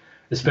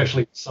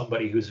 especially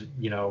somebody who's,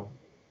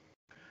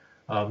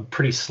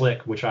 pretty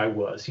slick, which I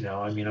was.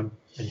 I mean, I'm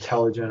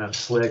intelligent, I'm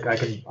slick, I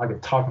can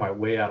talk my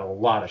way out of a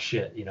lot of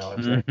shit.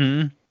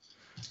 I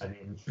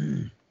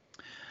mean,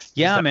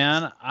 yeah,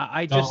 man.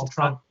 I just Donald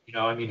Trump,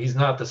 I mean, he's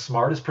not the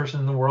smartest person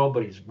in the world,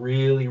 but he's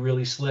really,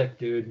 really slick,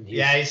 dude. And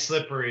he's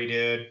slippery,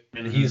 dude.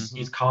 And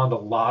he's conned a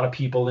lot of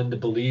people into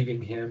believing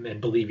him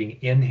and believing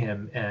in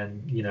him.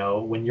 And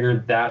when you're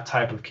that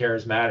type of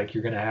charismatic,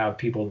 you're going to have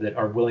people that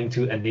are willing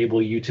to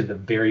enable you to the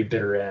very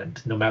bitter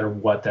end, no matter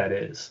what that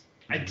is.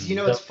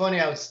 It's funny.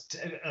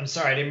 I'm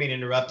sorry, I didn't mean to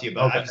interrupt you,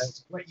 but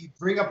you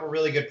bring up a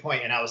really good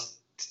point, and I was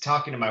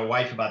talking to my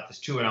wife about this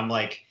too, and I'm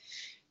like,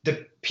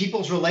 the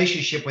people's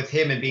relationship with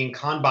him and being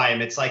conned by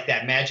him, it's like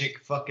that magic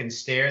fucking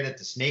stare that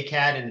the snake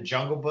had in the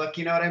Jungle Book,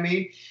 you know what I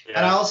mean? Yeah.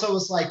 And I also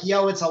was like,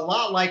 it's a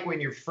lot like when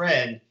your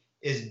friend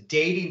is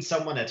dating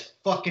someone that's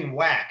fucking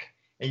whack,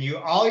 and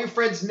all your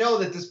friends know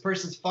that this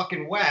person's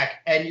fucking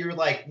whack, and you're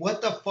like,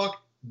 what the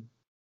fuck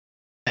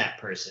that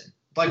person?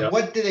 Like,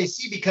 what do they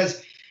see?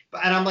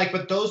 And I'm like,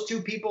 but those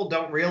two people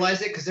don't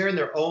realize it because they're in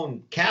their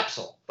own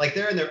capsule. Like,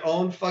 they're in their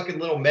own fucking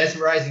little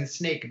mesmerizing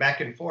snake back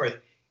and forth.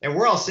 And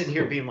we're all sitting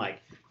here being like,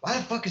 why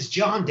the fuck is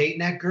John dating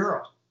that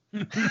girl?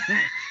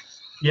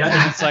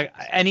 Yeah, it's like,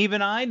 and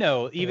even I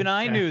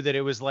knew that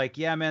it was like,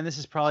 yeah, man, this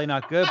is probably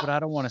not good, but I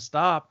don't want to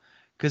stop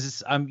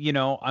because I'm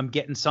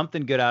getting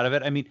something good out of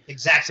it. I mean,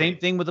 exactly. Same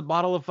thing with a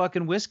bottle of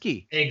fucking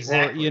whiskey.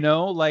 Exactly.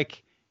 Or,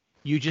 like,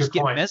 you just Good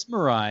get point.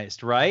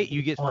 mesmerized, right?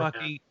 You get Good point,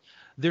 fucking.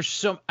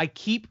 There's I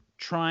keep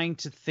trying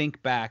to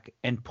think back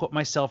and put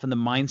myself in the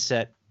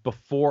mindset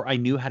before I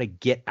knew how to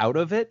get out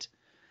of it.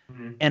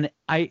 Mm-hmm. And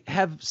I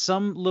have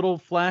some little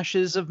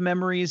flashes of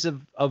memories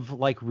of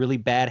like really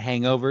bad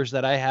hangovers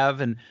that I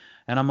have. And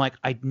I'm like,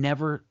 it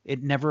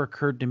never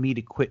occurred to me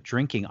to quit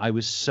drinking. I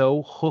was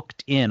so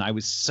hooked in. I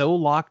was so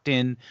locked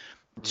in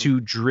to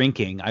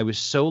drinking. I was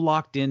so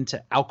locked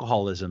into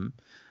alcoholism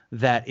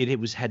that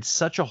it had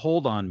such a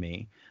hold on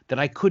me that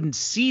I couldn't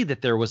see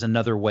that there was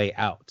another way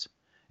out.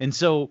 And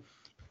so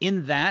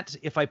in that,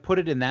 if I put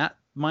it in that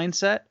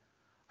mindset,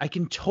 I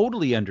can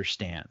totally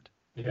understand.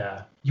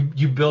 Yeah.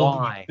 You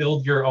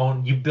build your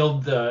own, you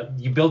build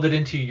it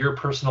into your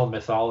personal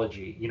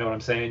mythology. You know what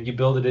I'm saying? You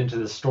build it into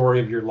the story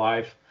of your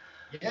life.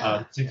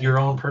 Yeah. To your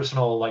own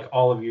personal, like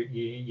all of your,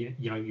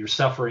 your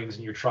sufferings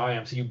and your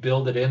triumphs. You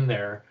build it in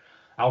there.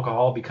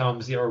 Alcohol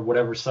becomes, or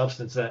whatever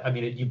substance that, I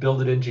mean, you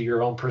build it into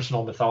your own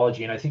personal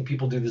mythology. And I think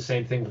people do the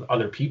same thing with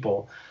other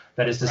people.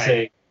 That is to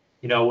say,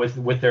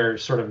 with their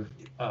sort of,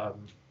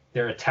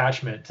 their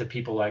attachment to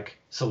people like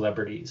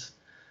celebrities,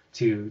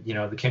 to,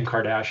 the Kim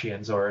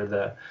Kardashians or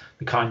the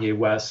Kanye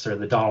Wests or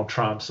the Donald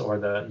Trumps or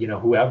the,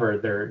 whoever,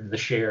 the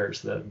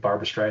Chers, the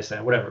Barbra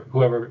Streisand,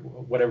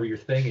 whatever your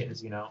thing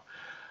is,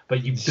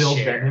 but you build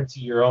them into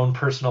your own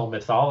personal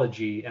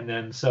mythology. And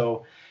then,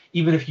 so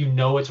even if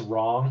it's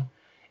wrong,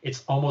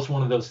 it's almost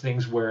one of those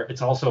things where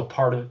it's also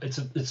part of,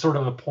 it's sort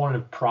of a point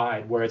of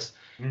pride where it's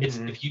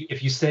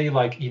if you say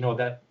like,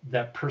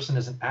 that person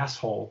is an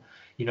asshole,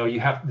 you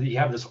have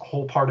this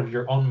whole part of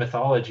your own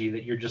mythology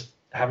that you're just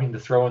having to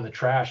throw in the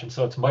trash. And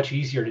so it's much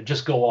easier to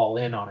just go all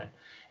in on it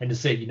and to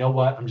say, you know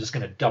what, I'm just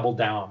going to double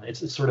down.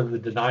 It's sort of the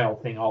denial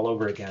thing all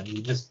over again.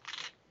 You just,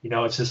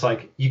 it's just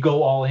like you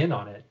go all in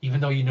on it, even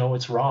though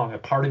it's wrong. A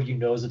part of you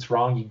knows it's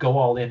wrong. You go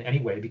all in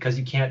anyway, because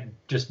you can't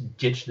just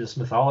ditch this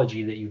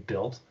mythology that you've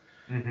built.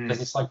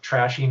 Because it's like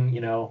trashing,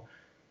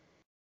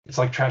 it's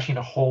like trashing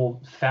a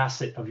whole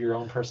facet of your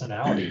own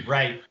personality.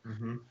 Right.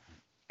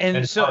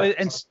 And so,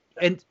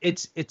 and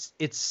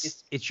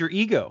it's your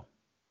ego.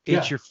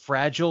 It's your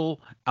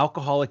fragile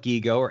alcoholic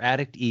ego or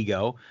addict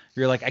ego.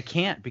 You're like, I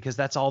can't, because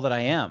that's all that I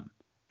am.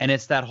 And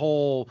it's that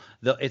whole,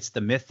 it's the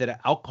myth that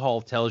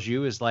alcohol tells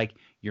you is like,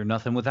 you're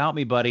nothing without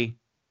me, buddy.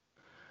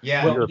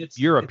 Yeah. Well,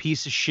 you're a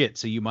piece of shit.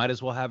 So you might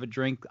as well have a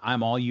drink.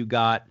 I'm all you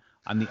got.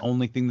 I'm the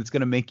only thing that's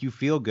going to make you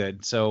feel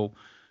good. So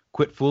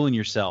quit fooling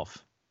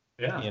yourself.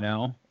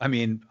 Yeah. I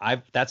mean,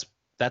 that's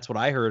what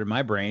I heard in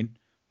my brain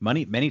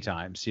many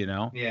times,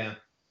 Yeah.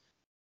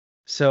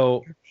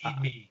 So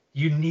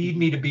you need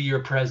me to be your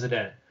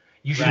president.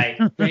 You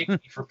should thank me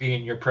for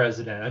being your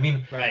president. I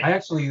mean, I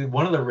actually,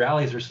 one of the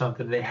rallies or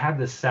something, they had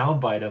this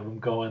soundbite of him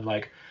going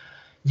like,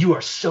 you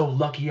are so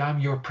lucky I'm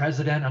your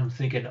president. I'm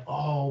thinking,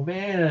 oh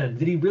man,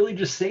 did he really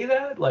just say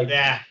that? Like,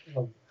 yeah.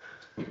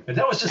 And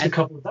that was just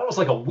that was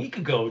like a week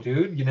ago,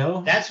 dude,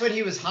 That's when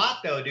he was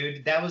hot, though,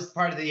 dude. That was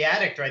part of the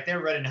addict right there,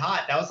 running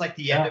hot. That was like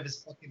the end of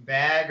his fucking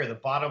bag or the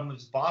bottom of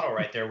his bottle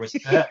right there. Was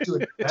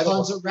doing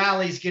tons of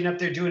rallies, getting up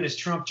there, doing his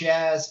Trump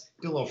jazz,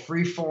 doing a little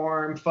free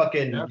form,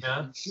 fucking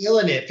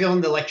feeling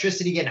the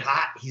electricity getting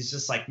hot. He's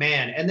just like,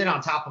 man. And then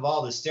on top of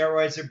all the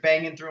steroids they're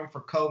banging through him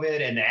for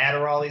COVID and the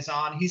Adderall he's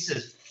on, he's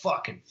just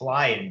fucking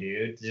flying,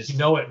 dude. Just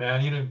it,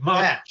 man.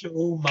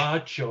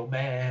 Macho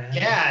man.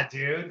 Yeah,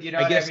 dude.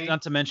 I guess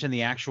not to mention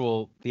the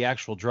actual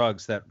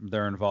drugs that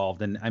they're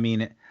involved in. I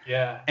mean,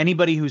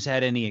 anybody who's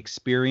had any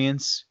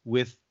experience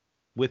with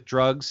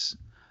drugs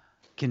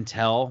can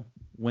tell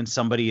when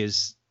somebody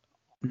is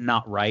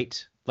not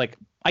right. Like,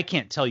 I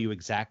can't tell you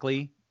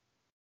exactly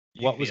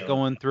what was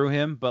going through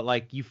him, but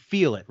like you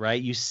feel it,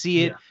 right? You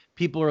see it. Yeah.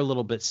 People are a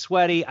little bit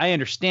sweaty. I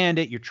understand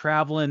it. You're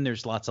traveling.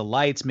 There's lots of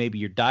lights. Maybe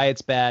your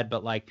diet's bad,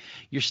 but like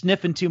you're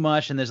sniffing too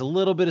much and there's a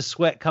little bit of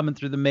sweat coming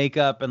through the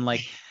makeup and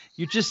like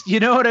you just, you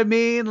know what I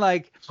mean?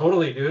 Like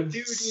totally, dude.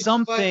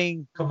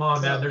 Something. Come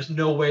on, man. There's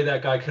no way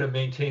that guy could have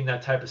maintained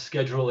that type of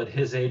schedule at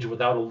his age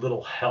without a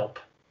little help.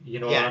 You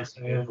know what I'm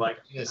saying? Like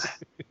just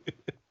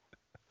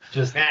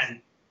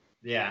man.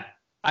 Yeah.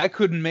 I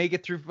couldn't make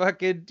it through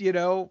fucking,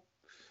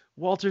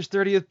 Walter's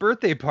 30th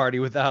birthday party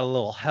without a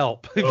little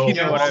help. Oh, you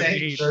know what I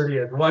mean?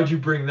 30th. Why'd you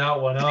bring that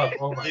one up?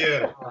 Oh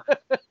my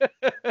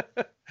God.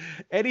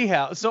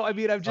 Anyhow, so I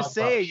mean, I'm just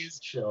saying,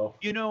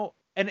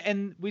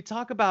 and we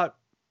talk about,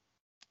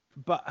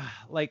 but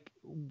like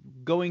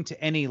going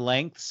to any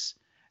lengths,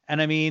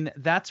 and I mean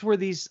that's where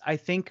I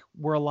think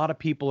where a lot of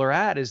people are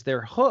at is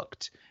they're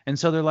hooked, and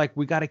so they're like,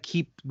 we got to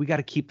keep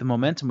the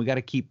momentum, we got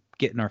to keep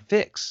getting our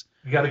fix.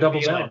 We got to double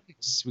down.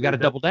 We got to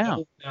double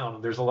down.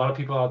 There's a lot of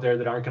people out there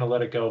that aren't going to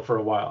let it go for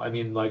a while. I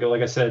mean, like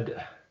I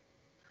said,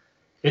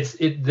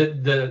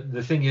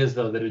 the thing is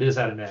though that it is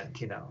at an end,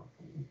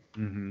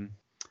 Mm-hmm.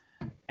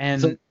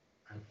 And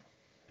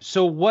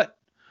so what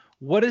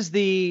is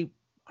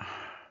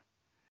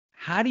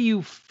how do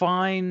you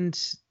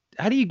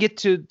get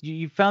to,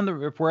 you found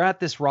if we're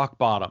at this rock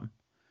bottom,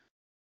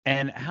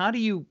 and how do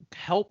you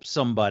help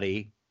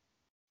somebody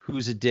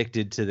who's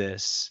addicted to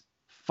this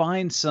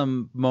find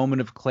some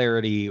moment of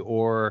clarity?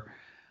 Or,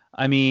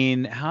 I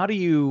mean, how do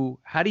you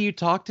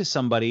talk to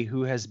somebody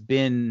who has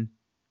been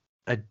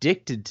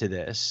addicted to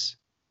this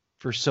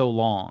for so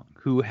long,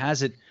 who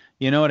has it,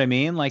 you know what I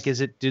mean? Like,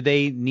 do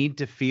they need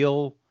to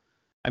feel,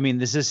 I mean,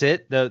 is this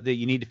it?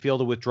 You need to feel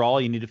the withdrawal,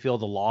 you need to feel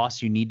the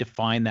loss, you need to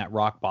find that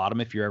rock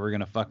bottom if you're ever going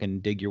to fucking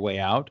dig your way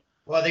out?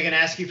 Well, they're going to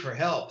ask you for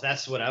help.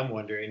 That's what I'm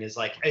wondering is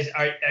like, in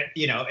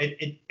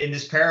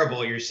this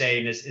parable, you're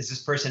saying, is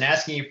this person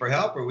asking you for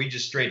help, or we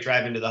just straight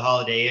drive into the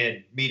Holiday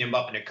Inn, meet him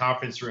up in a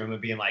conference room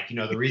and being like,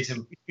 the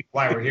reason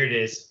why we're here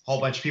today is a whole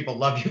bunch of people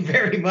love you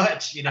very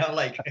much,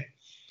 like,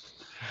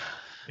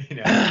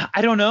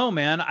 I don't know,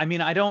 man. I mean,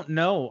 I don't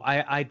know.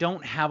 I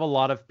don't have a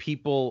lot of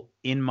people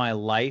in my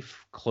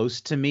life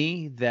close to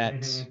me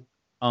that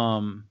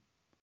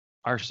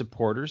are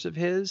supporters of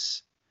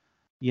his,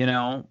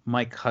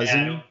 my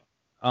cousin.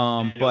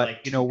 But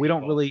like we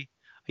don't really,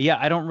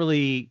 I don't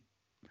really,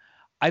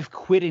 I've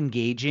quit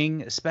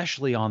engaging,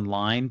 especially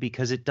online,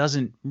 because it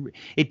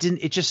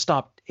just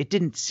stopped. It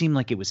didn't seem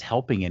like it was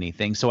helping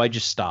anything. So I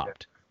just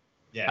stopped.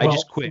 Yeah. I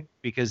just quit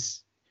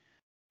because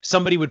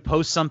somebody would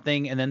post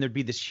something and then there'd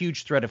be this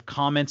huge thread of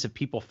comments of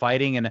people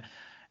fighting. And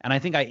I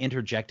think I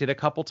interjected a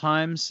couple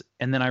times,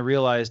 and then I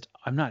realized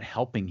I'm not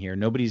helping here.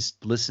 Nobody's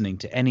listening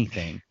to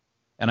anything.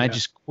 And I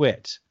just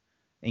quit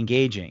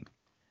engaging.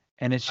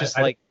 And it's just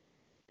I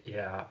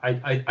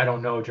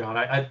don't know, John.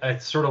 I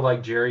sort of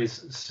like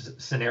Jerry's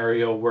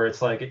scenario where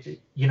it's like,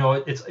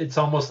 it's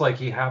almost like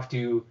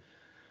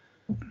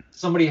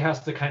somebody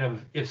has to kind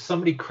of, if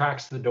somebody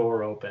cracks the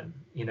door open,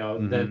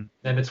 then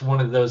it's one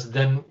of those,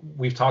 then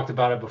we've talked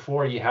about it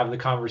before, you have the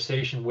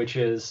conversation, which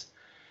is,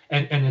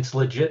 and it's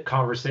legit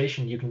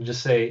conversation. You can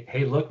just say,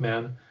 hey, look,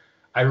 man,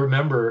 I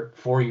remember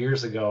 4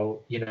 years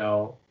ago,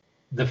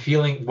 the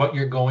feeling, what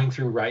you're going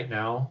through right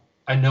now.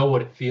 I know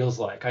what it feels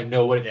like. I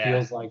know what it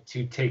feels like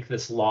to take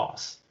this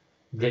loss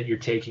that you're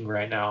taking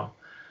right now.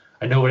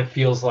 I know what it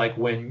feels like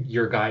when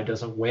your guy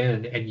doesn't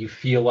win and you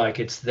feel like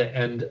it's the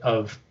end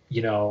of,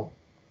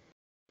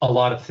 a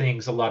lot of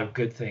things, a lot of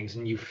good things.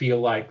 And you feel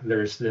like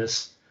there's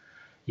this,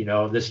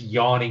 this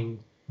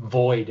yawning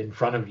void in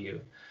front of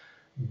you.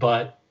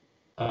 But,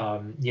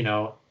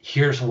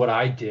 here's what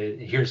I did.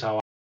 Here's how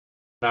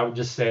I would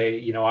just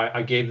say,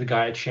 I gave the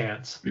guy a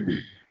chance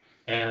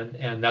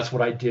and that's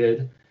what I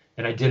did.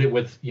 And I did it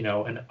with,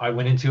 and I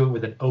went into it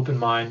with an open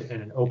mind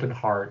and an open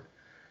heart,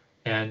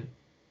 and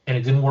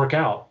it didn't work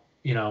out,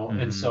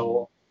 and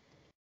so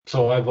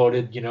I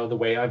voted, the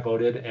way I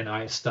voted, and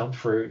I stumped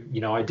for,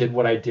 I did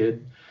what I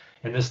did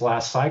in this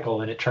last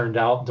cycle, and it turned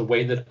out the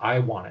way that I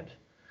wanted.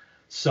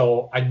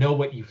 So I know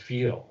what you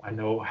feel. I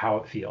know how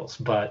it feels,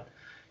 but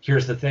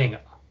here's the thing,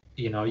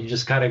 you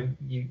just gotta,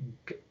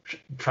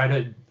 try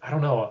to, I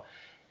don't know,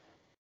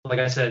 like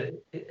I said,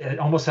 it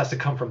almost has to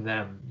come from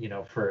them,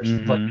 first.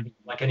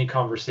 Like any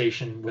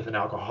conversation with an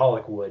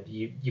alcoholic would.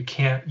 You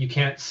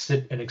can't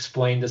sit and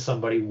explain to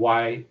somebody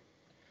why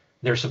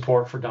their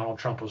support for Donald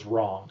Trump was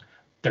wrong.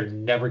 They're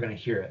never going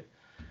to hear it.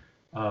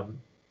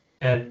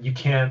 And you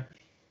can't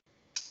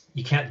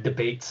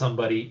debate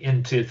somebody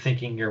into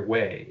thinking your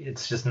way.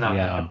 It's just not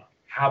going to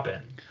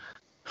happen.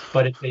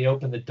 But if they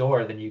open the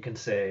door, then you can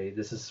say,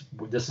 this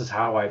is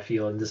how I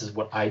feel and this is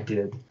what I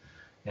did.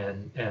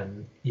 And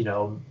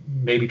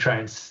maybe try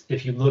and,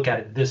 if you look at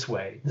it this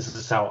way, this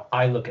is how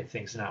I look at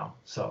things now.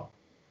 So,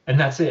 and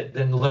that's it.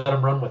 Then let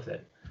them run with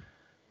it.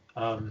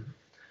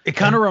 It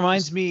kind of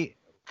reminds me.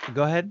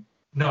 Go ahead.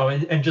 No,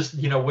 and just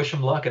wish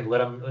them luck and let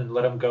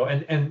them go.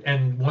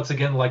 And once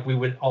again, like we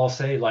would all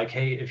say, like,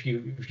 hey, if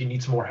you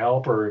need some more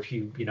help, or if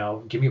you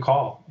give me a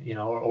call,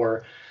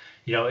 or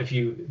if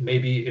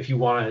you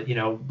want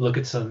to look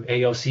at some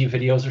AOC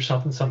videos or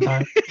something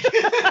sometime.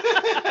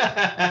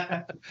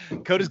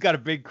 Coda's got a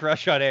big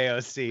crush on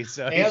AOC,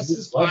 so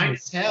AOC's fine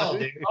as hell,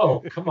 dude.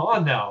 Oh, come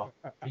on now.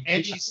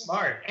 And she's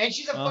smart, and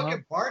she's a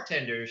fucking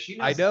bartender. She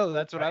knows. I know,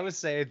 that's what I was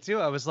saying too.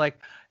 I was like,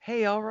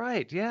 hey, all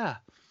right, yeah.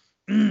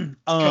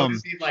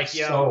 Coda's like,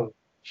 yo,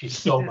 she's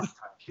so much.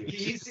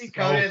 You see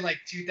Coda in like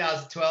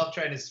 2012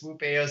 trying to swoop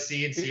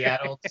AOC in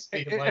Seattle, just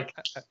being like,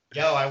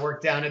 yo, I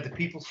work down at the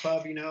People's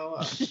Pub, Why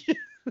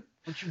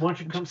don't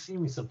you come see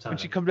me sometime? Why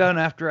don't you come down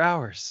after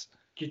hours?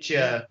 Get you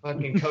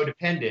fucking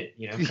codependent,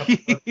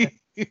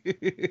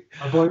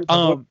 My boy's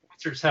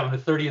having a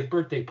 30th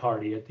birthday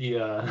party at the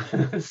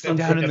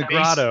down in the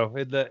grotto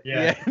in the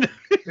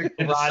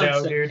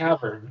grotto, dude.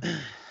 Cavern.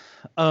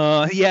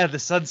 The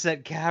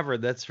Sunset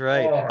Cavern. That's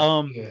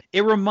right.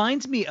 It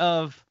reminds me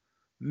of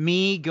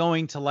me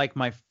going to like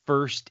my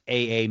first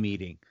AA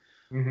meeting.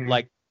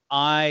 Like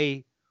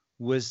my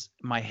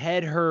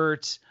head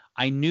hurt.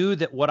 I knew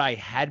that what I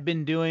had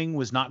been doing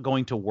was not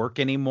going to work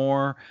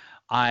anymore.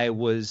 I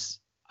was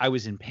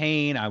in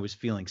pain. I was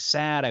feeling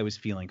sad. I was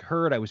feeling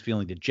hurt. I was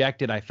feeling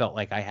dejected. I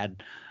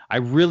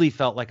really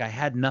felt like I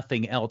had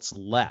nothing else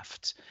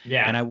left.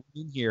 Yeah. And I went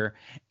in here,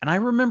 and I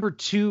remember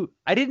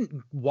I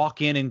didn't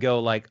walk in and go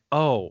like,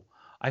 oh,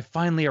 I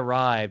finally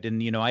arrived.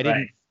 And, I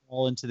didn't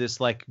fall into this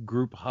like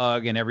group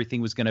hug and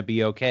everything was going to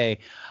be okay.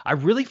 I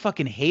really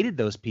fucking hated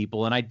those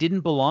people, and I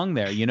didn't belong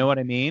there. You know what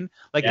I mean?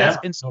 Like that's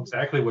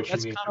exactly what you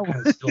mean. I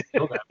kind of still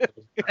feel that.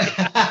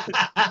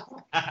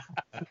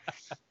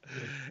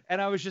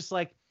 And I was just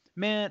like,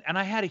 man, and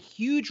I had a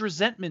huge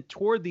resentment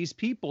toward these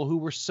people who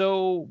were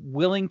so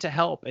willing to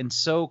help and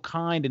so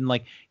kind, and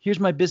like, here's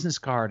my business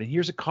card, and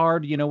here's a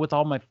card, you know, with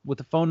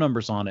the phone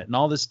numbers on it and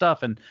all this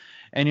stuff. And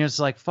it's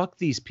like, fuck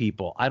these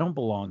people. I don't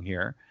belong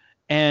here.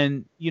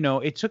 And, you know,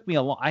 it took me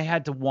I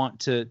had to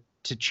want to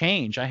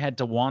change. I had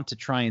to want to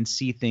try and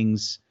see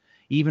things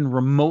even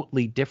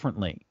remotely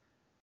differently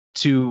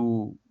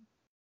to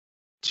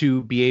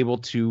be able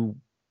to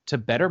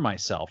better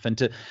myself, and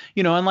to,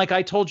 you know, and like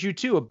I told you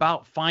too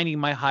about finding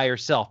my higher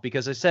self,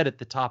 because I said at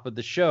the top of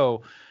the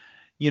show,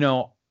 you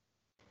know,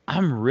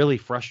 I'm really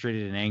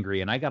frustrated and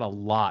angry, and I got a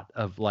lot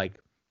of like,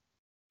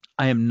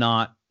 I am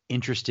not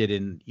interested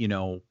in, you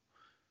know,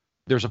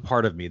 there's a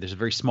part of me, there's a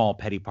very small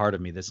petty part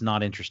of me that's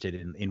not interested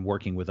in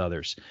working with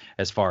others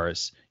as far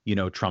as, you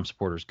know, Trump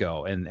supporters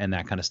go, and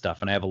that kind of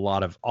stuff. And I have a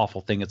lot of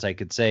awful things I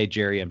could say.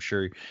 Jerry, I'm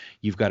sure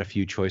you've got a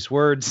few choice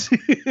words,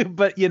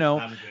 but you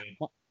know,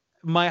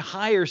 my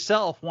higher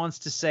self wants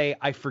to say,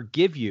 I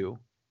forgive you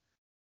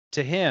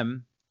to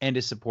him and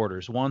his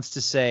supporters, wants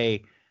to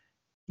say,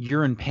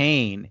 you're in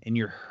pain and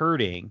you're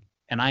hurting,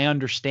 and I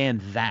understand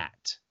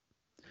that.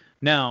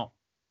 Now,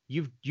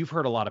 you've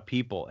hurt a lot of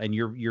people, and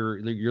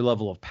your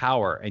level of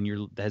power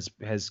and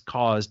has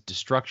caused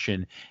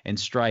destruction and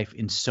strife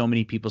in so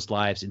many people's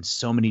lives in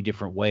so many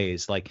different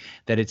ways, like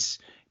that it's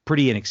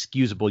pretty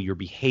inexcusable, your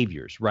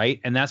behaviors,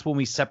 right? And that's when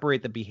we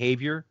separate the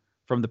behavior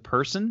from the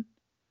person.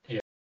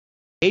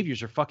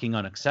 Behaviors are fucking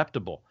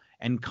unacceptable,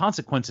 and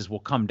consequences will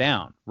come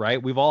down,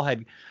 right? We've all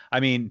had, I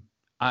mean,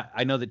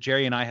 I know that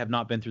Jerry and I have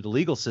not been through the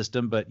legal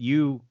system, but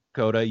you,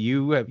 Coda,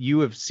 you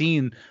have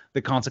seen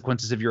the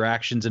consequences of your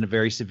actions in a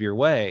very severe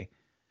way.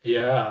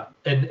 Yeah,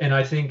 and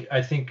I think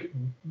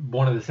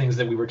one of the things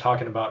that we were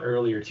talking about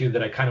earlier too,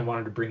 that I kind of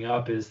wanted to bring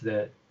up, is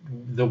that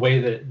the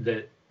way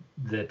that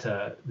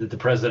the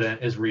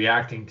president is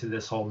reacting to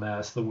this whole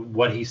mess,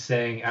 what he's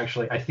saying,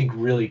 actually, I think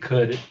really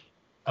could,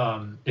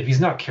 if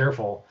he's not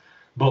careful,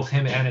 both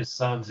him and his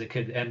sons, it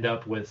could end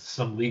up with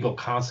some legal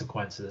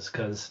consequences.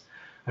 Because,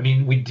 I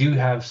mean, we do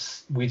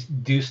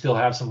still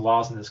have some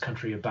laws in this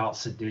country about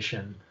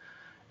sedition,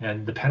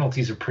 and the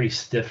penalties are pretty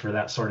stiff for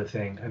that sort of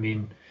thing. I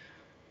mean,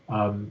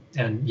 and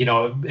you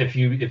know,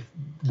 if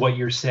what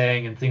you're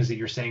saying and things that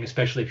you're saying,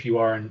 especially if you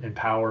are in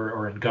power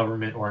or in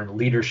government or in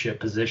leadership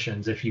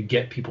positions, if you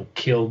get people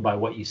killed by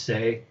what you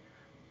say,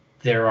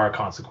 there are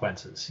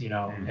consequences, you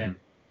know, and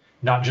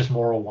not just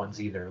moral ones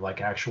either,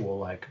 like actual,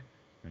 like,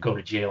 go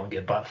to jail and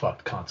get butt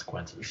fucked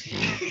consequences.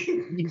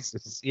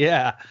 Jesus,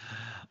 yeah.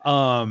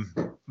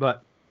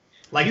 But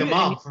like a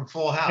mom from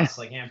Full House,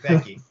 like Aunt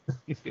Becky,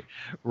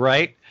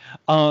 right?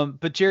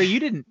 But Jerry, you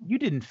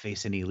didn't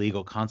face any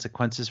legal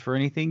consequences for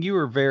anything. You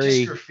were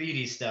just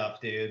graffiti stuff,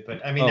 dude.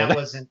 But I mean, that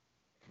was the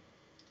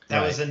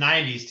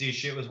 '90s, dude.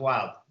 Shit was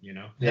wild, you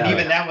know. Yeah. And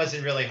even that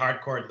wasn't really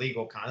hardcore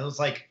legal It was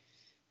like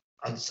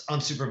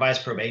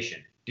unsupervised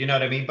probation. Do you know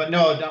what I mean? But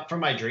no, not for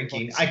my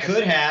drinking. I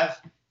could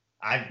have.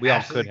 We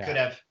absolutely could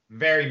have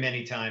very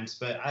many times,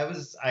 but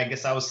I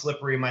guess I was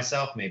slippery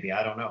myself, maybe.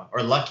 I don't know.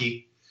 Or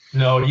lucky.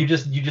 No, you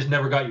just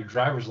never got your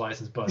driver's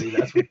license, buddy.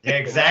 That's what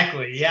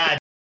exactly. Yeah. I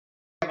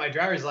got my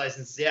driver's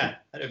license. Yeah.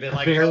 I'd have been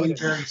like very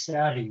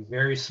savvy,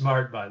 very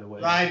smart, by the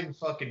way. Riding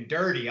fucking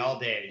dirty all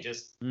day.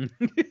 Just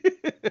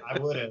I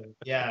would have,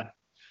 yeah.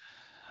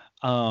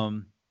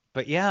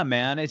 But yeah,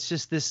 man, it's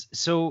just this,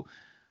 so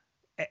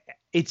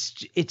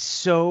it's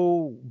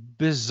so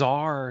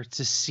bizarre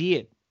to see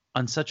it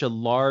on such a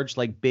large,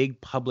 like,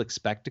 big public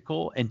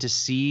spectacle, and to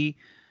see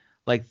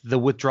like the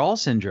withdrawal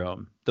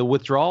syndrome,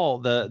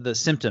 the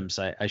symptoms,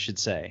 I should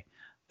say,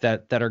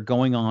 that are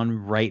going on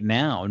right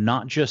now.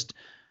 Not just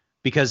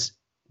because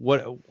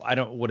what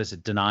is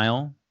it?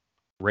 Denial,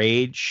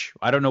 rage.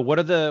 I don't know. What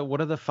are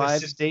the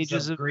 5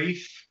 stages of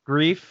grief?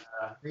 Grief.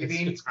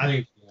 It's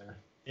grief.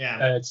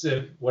 Yeah. It's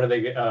what are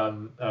they?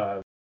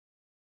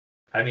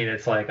 I mean,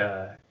 it's like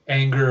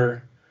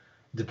anger,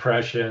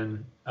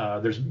 depression.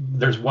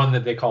 There's one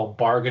that they call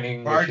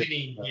bargaining.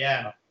 Bargaining,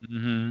 yeah.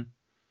 Mm-hmm.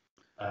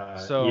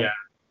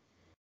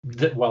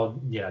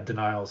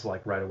 Denial is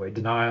like right away.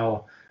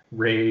 Denial,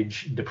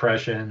 rage,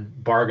 depression,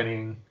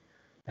 bargaining,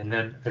 and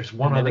then there's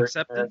one other.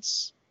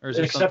 Acceptance. Or is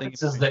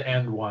acceptance is the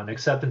end one.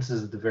 Acceptance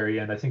is at the very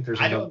end. I think there's.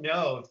 I don't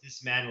know if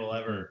this man will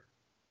ever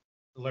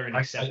learn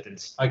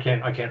acceptance. I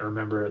can't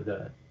remember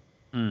the.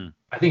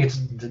 I think it's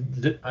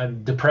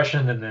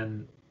depression and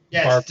then.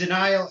 Yeah, it's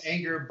denial,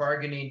 anger,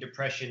 bargaining,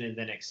 depression, and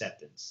then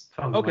acceptance.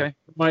 Okay.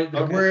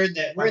 We're in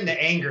the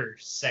anger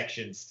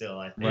section still,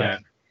 I think. Right.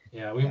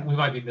 Yeah, we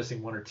might be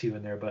missing one or two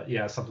in there, but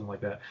yeah, something like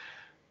that.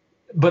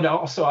 But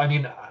also, I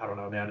mean, I don't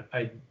know, man.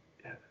 I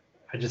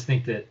just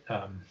think that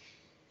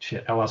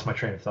I lost my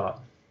train of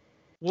thought.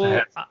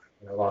 Well,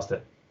 I lost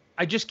it.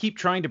 I just keep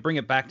trying to bring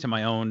it back to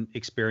my own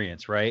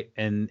experience, right?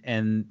 And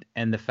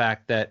the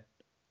fact that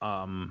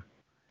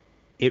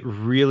it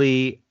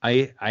really,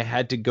 I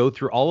had to go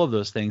through all of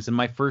those things in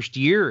my first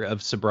year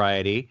of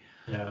sobriety.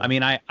 Yeah. I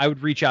mean, I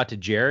would reach out to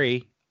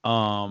Jerry,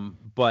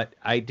 but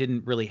I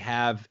didn't really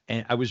have,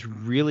 and I was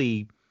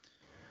really,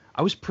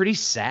 I was pretty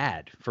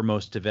sad for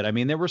most of it. I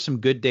mean, there were some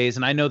good days,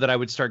 and I know that I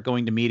would start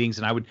going to meetings,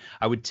 and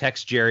I would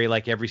text Jerry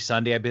like every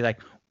Sunday. I'd be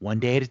like, one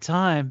day at a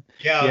time,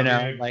 Yeah,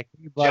 dude. like,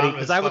 hey, buddy, John was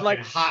because I would like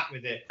hot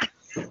with it.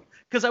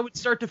 because I would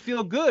start to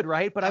feel good,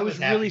 right? But I was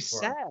really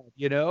sad,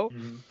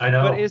 Mm-hmm. I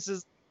know. But it's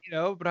just,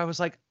 but I was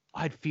like,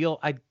 I'd feel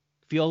a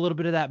little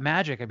bit of that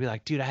magic. I'd be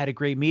like, dude, I had a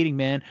great meeting,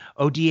 man.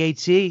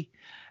 ODAT,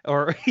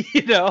 or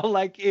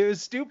like it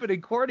was stupid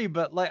and corny,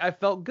 but like I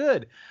felt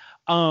good.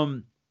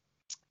 And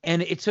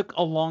it took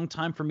a long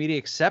time for me to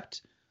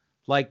accept,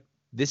 like,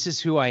 this is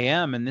who I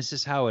am and this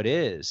is how it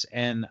is.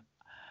 And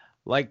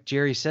like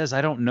Jerry says,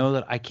 I don't know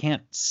that I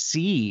can't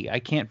foresee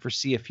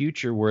a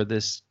future where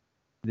this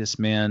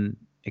man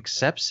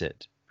accepts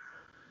it.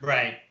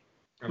 Right.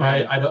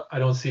 I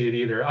don't see it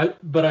either.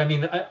 But I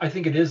mean, I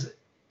think it is.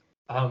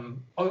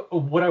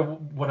 What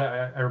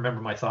I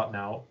remember my thought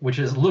now, which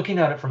is looking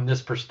at it from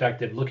this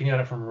perspective, looking at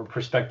it from a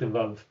perspective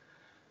of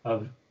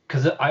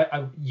because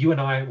you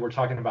and I were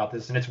talking about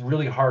this, and it's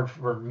really hard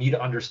for me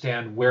to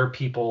understand where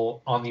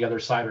people on the other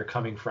side are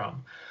coming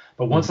from.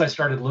 But once I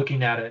started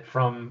looking at it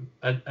from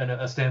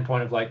a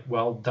standpoint of like,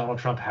 well, Donald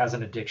Trump has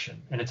an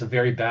addiction, and it's a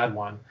very bad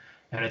one,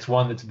 and it's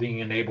one that's being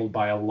enabled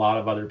by a lot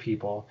of other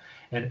people,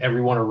 and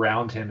everyone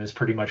around him is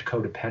pretty much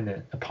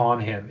codependent upon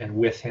him and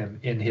with him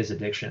in his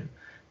addiction.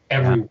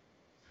 Everyone,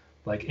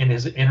 like in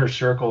his inner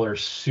circle, are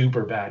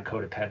super bad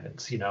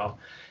codependents,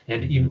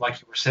 And even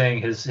like you were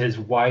saying, his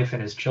wife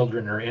and his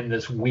children are in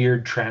this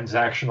weird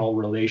transactional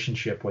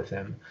relationship with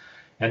him.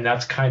 And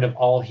that's kind of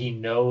all he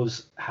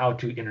knows how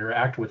to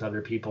interact with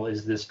other people,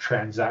 is this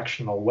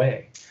transactional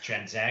way.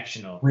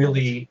 Transactional.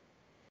 Really.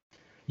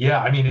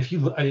 Yeah. I mean, if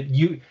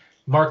you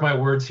mark my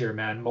words here,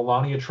 man,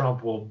 Melania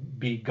Trump will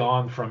be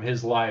gone from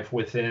his life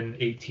within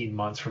 18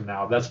 months from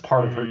now. That's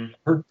part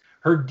of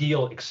her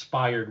deal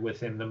expired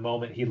with him the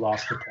moment he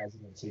lost the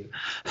presidency.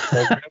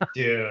 So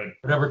dude,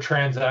 whatever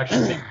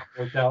transaction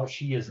worked out,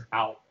 she is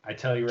out. I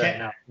tell you right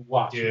now.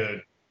 Watch.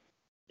 Dude.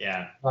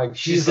 Yeah. Like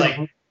she's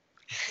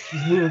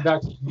moving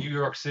back to New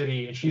York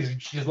City, and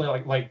she's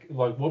like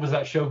what was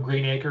that show,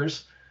 Green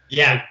Acres?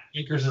 Yeah. Like,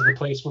 Acres is the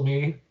place for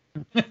me.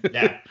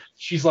 Yeah.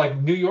 She's like,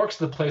 New York's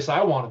the place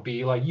I want to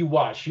be. Like, you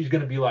watch. She's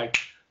gonna be like,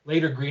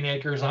 later, Green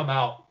Acres, I'm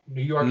out.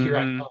 New York, here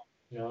I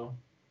come.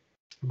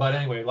 But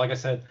anyway, like I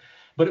said,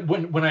 but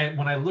when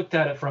I looked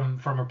at it from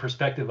a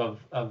perspective of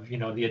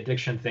the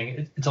addiction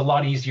thing, it's a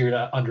lot easier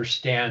to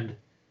understand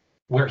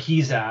where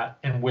he's at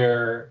and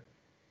where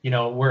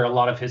a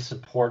lot of his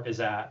support is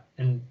at,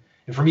 and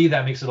for me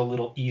that makes it a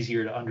little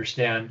easier to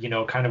understand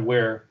kind of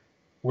where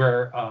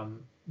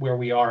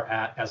we are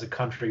at as a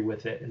country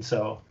with it. And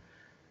so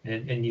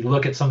and you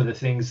look at some of the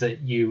things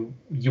that you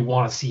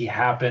want to see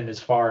happen as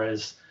far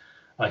as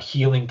a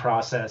healing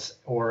process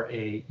or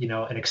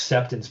an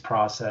acceptance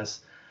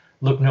process.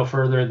 Look no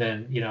further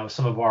than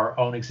some of our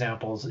own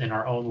examples in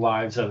our own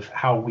lives of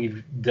how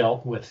we've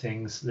dealt with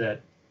things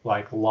that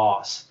like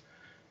loss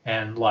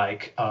and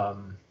like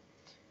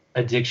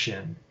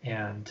addiction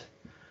and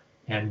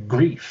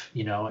grief,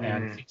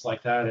 and things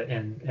like that,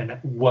 and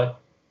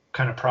what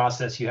kind of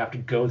process you have to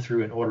go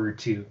through in order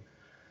to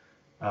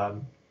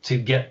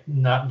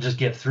not just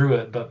get through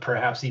it, but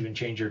perhaps even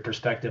change your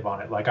perspective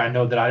on it. Like, I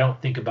know that I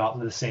don't think about some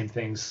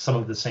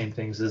of the same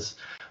things as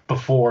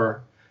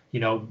before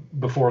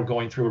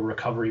going through a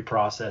recovery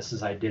process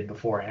as I did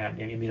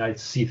beforehand. I mean, I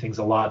see things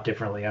a lot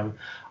differently.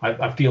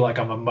 I feel like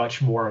I'm a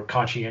much more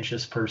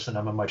conscientious person.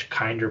 I'm a much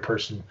kinder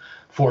person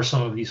for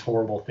some of these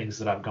horrible things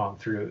that I've gone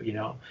through,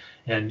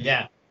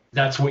 and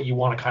that's what you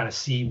want to kind of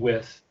see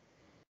with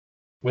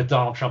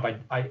Donald Trump.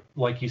 I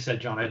like you said,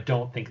 John, I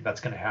don't think that's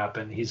going to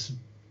happen.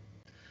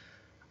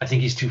 I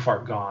think he's too far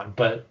gone,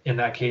 but in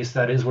that case,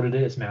 that is what it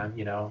is, man.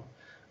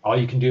 All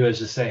you can do is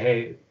just say,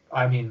 hey,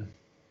 I mean,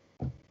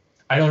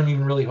 I don't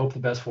even really hope the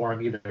best for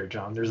him either,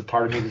 John. There's a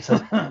part of me that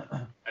says,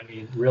 I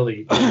mean,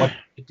 really, what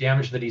the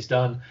damage that he's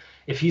done,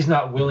 if he's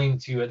not willing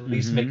to at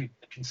least make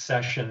a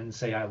concession and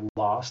say I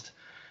lost,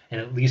 and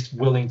at least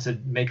willing to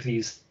make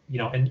these,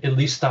 and at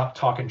least stop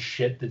talking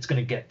shit that's going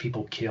to get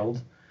people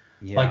killed,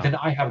 like, then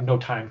I have no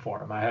time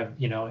for him. I have,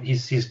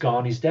 he's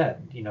gone, he's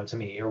dead, to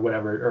me, or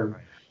whatever,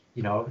 or,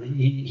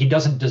 he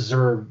doesn't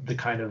deserve the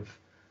kind of,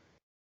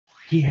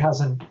 he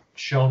hasn't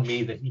shown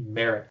me that he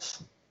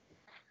merits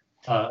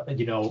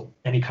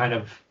any kind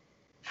of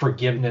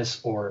forgiveness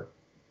or,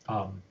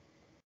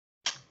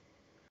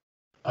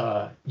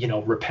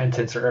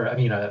 repentance or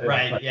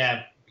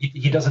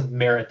he doesn't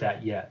merit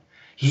that yet.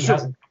 He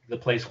hasn't come to the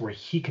place where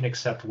he can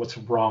accept what's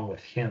wrong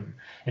with him.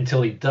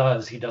 Until he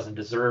does, he doesn't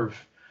deserve,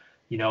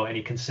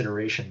 any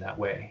consideration that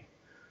way.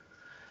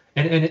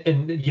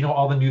 And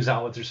all the news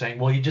outlets are saying,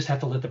 well, you just have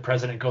to let the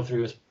president go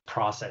through his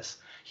process.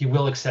 He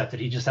will accept it.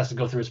 He just has to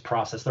go through his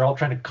process. They're all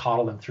trying to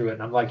coddle him through it.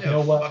 And I'm like, you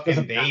know what?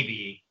 Fucking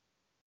baby.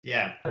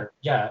 Yeah.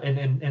 Yeah.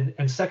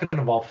 And second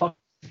of all, fuck,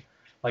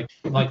 like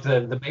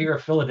the mayor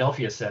of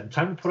Philadelphia said,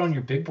 time to put on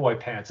your big boy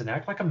pants and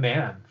act like a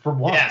man for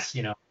once,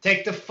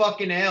 Take the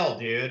fucking L,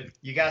 dude.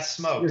 You got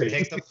smoked.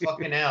 Take the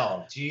fucking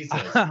L. Jesus.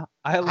 How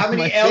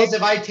many L's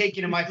have I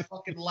taken in my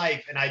fucking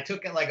life? And I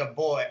took it like a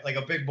boy, like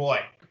a big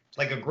boy.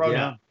 like a grown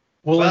up.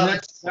 Well,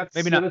 and that's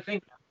maybe the not. other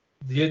thing.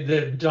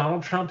 The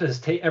Donald Trump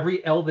has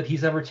every L that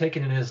he's ever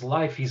taken in his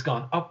life, he's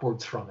gone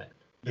upwards from it.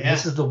 And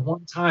this is the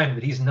one time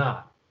that he's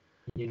not.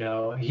 You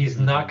know, he's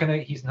not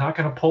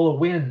gonna pull a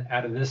win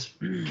out of this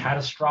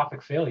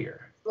catastrophic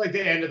failure. Like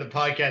the end of the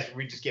podcast where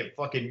we just get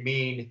fucking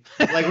mean.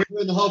 Like we're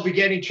doing the whole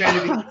beginning trying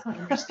to be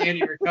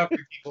understanding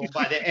recovery people.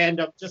 By the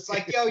end, I'm just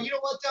like, yo, you know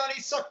what, Donnie?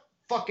 Suck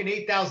fucking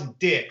 8,000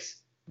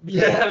 dicks.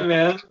 Yeah,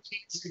 man.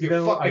 You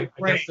know, fucking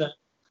I guess that.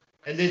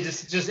 And then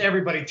just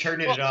everybody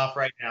turning it off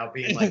right now,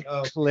 being like,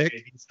 "Oh, click."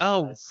 Okay,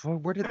 oh,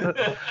 where did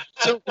the?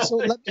 So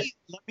let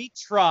me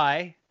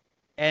try,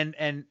 and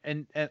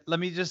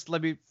let me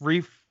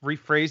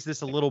rephrase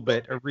this a little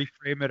bit or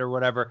reframe it or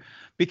whatever,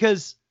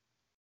 because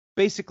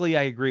basically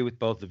I agree with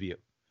both of you.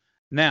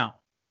 Now,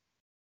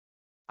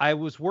 I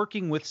was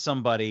working with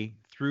somebody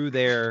through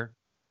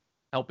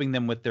helping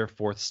them with their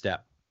fourth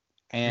step,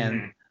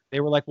 and they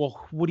were like,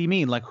 well, what do you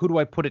mean? Like, who do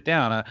I put it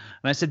down? And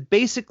I said,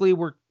 basically,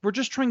 we're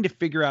just trying to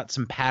figure out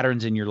some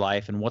patterns in your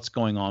life and what's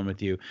going on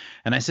with you.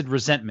 And I said,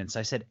 resentments.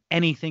 I said,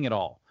 anything at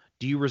all.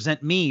 Do you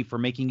resent me for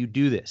making you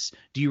do this?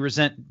 Do you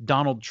resent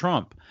Donald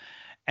Trump?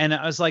 And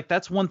I was like,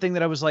 that's one thing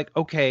that I was like,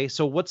 okay,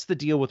 so what's the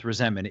deal with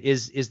resentment?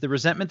 Is the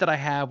resentment that I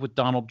have with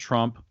Donald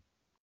Trump,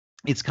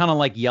 it's kind of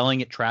like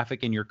yelling at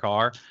traffic in your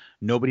car.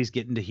 Nobody's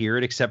getting to hear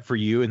it except for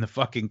you in the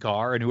fucking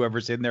car and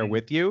whoever's in there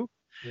with you.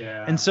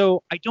 Yeah. And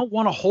so I don't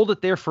want to hold it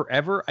there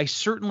forever. I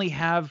certainly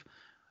have,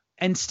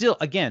 and still,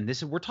 again,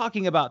 we're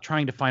talking about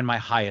trying to find my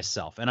highest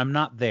self, and I'm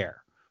not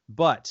there.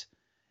 But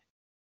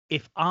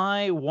if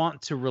I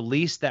want to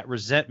release that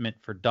resentment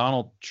for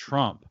Donald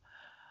Trump,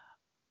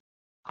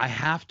 I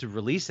have to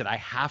release it. I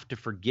have to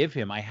forgive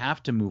him. I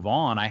have to move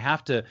on. I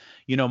have to,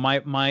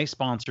 my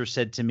sponsor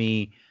said to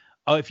me,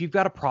 oh, if you've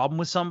got a problem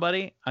with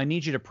somebody, I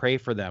need you to pray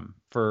for them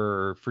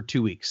for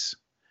 2 weeks.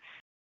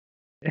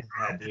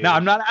 Now,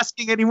 I'm not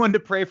asking anyone to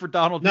pray for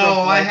Donald Trump.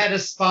 No, I had a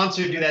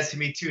sponsor do that to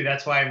me too.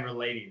 That's why I'm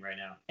relating right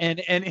now.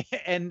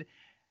 And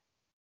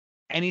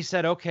he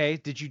said, okay,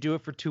 did you do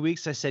it for 2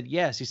 weeks? I said,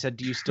 yes. He said,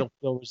 do you still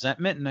feel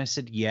resentment? And I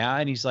said, yeah.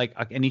 And he's like,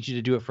 I need you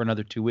to do it for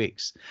another 2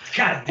 weeks.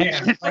 God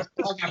damn. I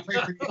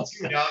pray for you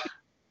too,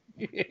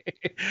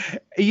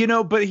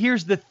 dog. But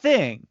here's the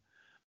thing.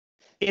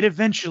 It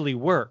eventually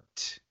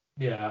worked.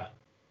 Yeah.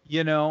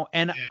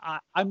 And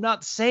I'm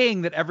not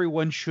saying that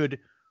everyone should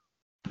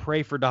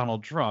pray for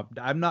Donald Trump.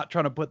 I'm not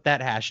trying to put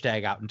that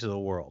hashtag out into the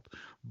world.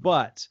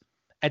 But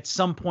at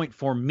some point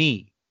for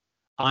me,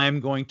 I'm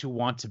going to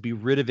want to be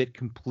rid of it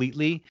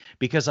completely,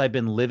 because I've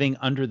been living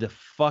under the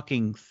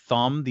fucking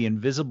thumb, the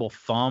invisible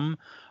thumb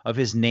of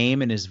his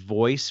name and his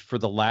voice for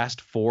the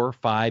last 4 or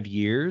 5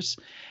 years.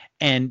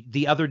 And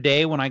the other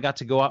day when I got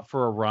to go out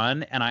for a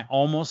run, and I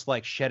almost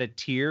like shed a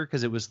tear,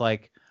 because it was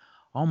like,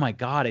 oh my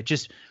God,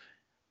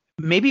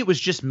 maybe it was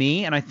just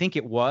me, and I think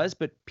it was,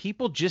 but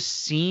people just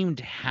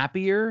seemed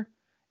happier.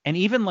 And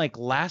even like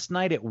last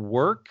night at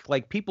work,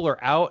 like people are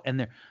out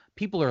and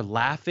people are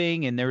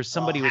laughing, and there was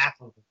somebody half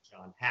of them,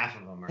 John. Half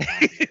of them are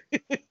happier.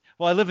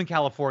 Well, I live in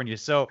California,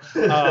 so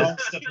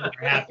most of them are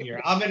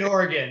happier. I'm in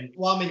Oregon.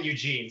 Well, I'm in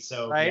Eugene,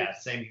 so right? Yeah,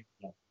 same here.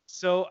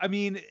 So I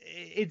mean,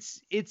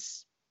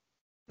 it's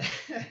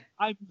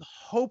I'm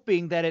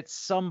hoping that at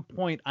some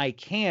point I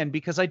can,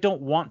 because I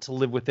don't want to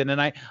live with it.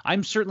 And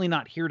I'm certainly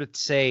not here to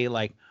say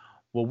like,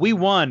 well, we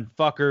won,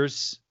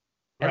 fuckers.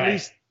 At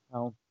least,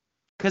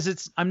 because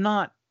it's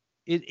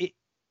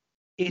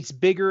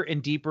bigger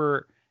and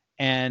deeper.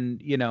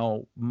 And,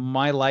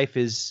 my life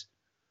is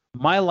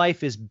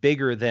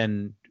bigger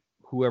than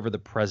whoever the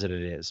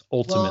president is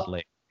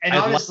ultimately. Well, and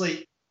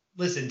honestly,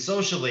 listen,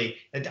 socially,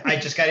 I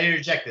just got to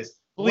interject this.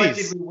 Please. What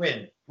did we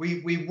win?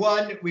 We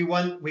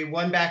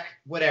won back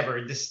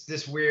whatever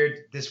this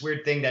weird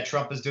thing that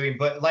Trump is doing.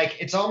 But like,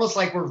 it's almost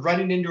like we're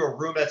running into a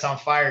room that's on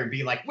fire and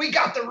being like, we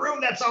got the room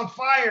that's on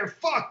fire.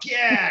 Fuck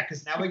yeah.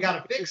 Because now we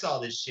got to fix all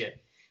this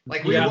shit.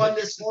 Like we won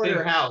this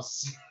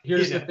house.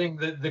 Here's the thing.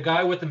 The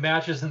guy with the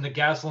matches and the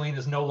gasoline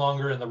is no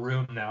longer in the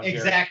room now.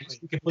 Exactly.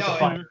 We can put the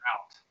fire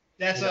out.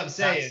 That's what I'm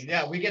saying.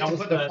 Yeah, we get to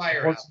put the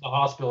fire out. The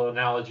hospital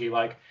analogy,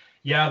 like,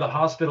 yeah, the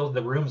hospital,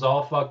 the room's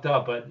all fucked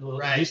up, but at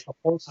least the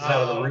horse is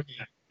out of the room.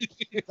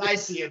 I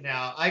see it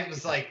now. I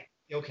was like,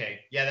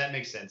 okay, yeah, that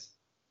makes sense.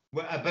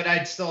 But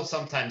I still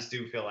sometimes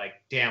do feel like,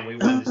 damn, we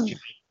won this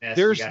mess.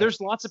 There's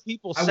lots of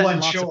people. I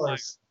won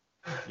chores.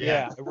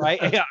 Yeah,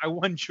 right. Yeah, I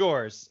won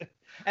chores.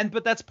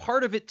 But that's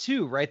part of it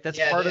too, right? That's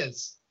part of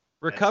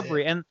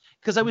recovery. And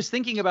because I was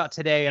thinking about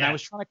today, and I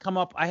was trying to come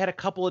up, I had a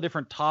couple of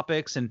different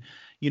topics, and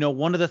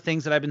one of the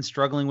things that I've been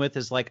struggling with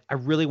is like, I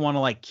really want to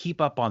like keep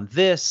up on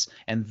this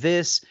and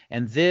this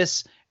and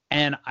this.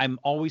 And I'm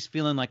always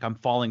feeling like I'm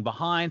falling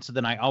behind. So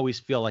then I always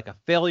feel like a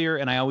failure,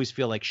 and I always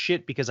feel like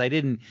shit because I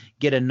didn't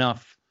get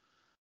enough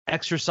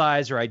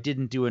exercise, or I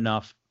didn't do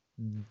enough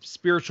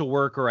spiritual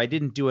work, or I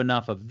didn't do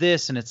enough of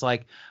this. And it's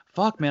like,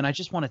 fuck, man, I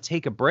just want to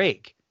take a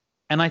break.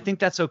 And I think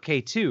that's okay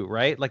too,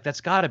 right? Like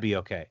that's got to be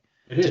okay.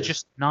 To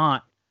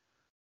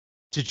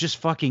just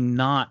fucking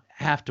not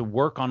have to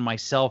work on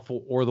myself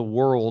or the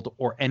world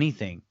or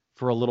anything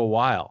for a little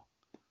while.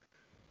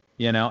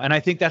 And I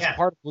think that's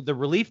part of the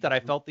relief that I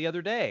felt the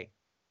other day.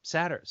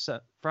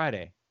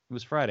 Friday. It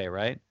was Friday,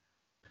 right?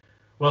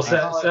 Well,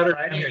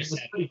 Saturday, it was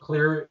pretty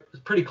clear. It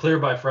was pretty clear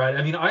by Friday.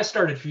 I mean, I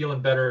started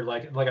feeling better.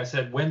 Like I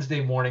said,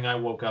 Wednesday morning, I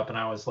woke up and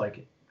I was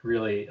like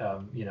really,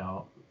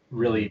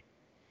 really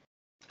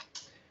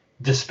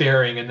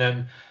despairing. And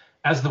then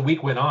as the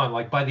week went on,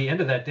 like by the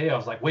end of that day, I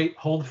was like, wait,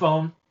 hold the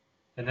phone.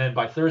 And then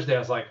by Thursday, I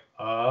was like,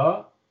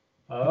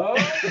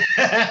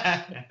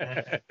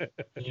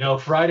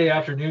 Friday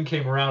afternoon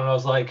came around and I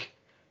was like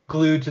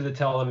glued to the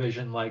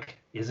television. Like,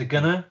 is it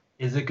gonna?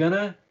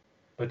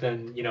 But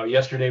then,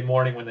 yesterday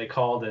morning when they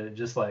called it,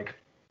 just like,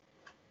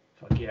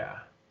 fuck yeah.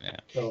 Yeah.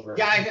 It's over.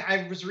 Yeah,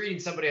 I was reading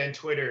somebody on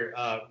Twitter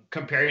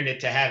comparing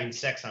it to having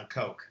sex on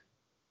coke.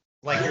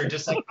 Like, you're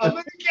just like, I'm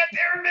gonna get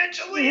there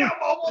eventually. I'm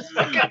almost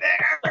fucking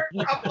there.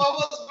 And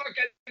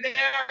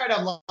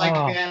I'm like,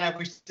 man, I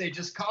wish they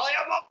just call it.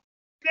 I'm up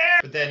there.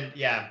 But then,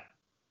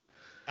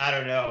 I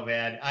don't know,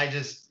 man. I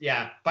just,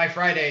 by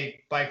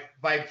Friday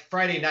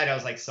night, I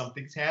was like,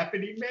 something's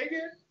happening,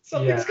 Megan.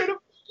 Something's gonna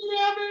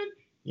happen.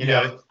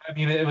 I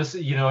mean, it was,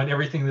 and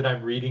everything that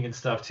I'm reading and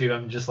stuff too,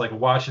 I'm just like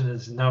watching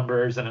these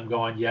numbers and I'm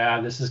going,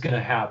 this is going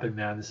to happen,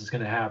 man. This is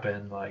going to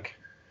happen. Like,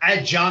 I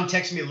had John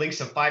text me links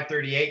of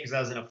 538 because I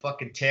was in a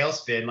fucking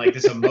tailspin, like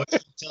this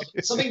emotional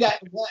something that,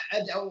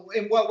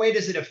 in what way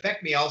does it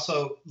affect me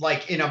also,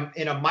 like in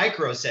a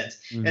micro sense?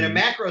 Mm-hmm. In a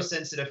macro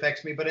sense, it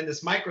affects me, but in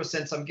this micro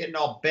sense, I'm getting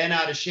all bent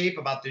out of shape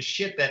about this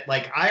shit that,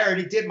 like, I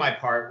already did my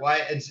part. Why?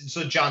 And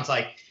so John's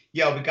like,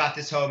 yo, we got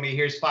this, homie.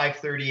 Here's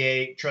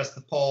 538. Trust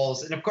the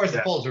polls. And of course, the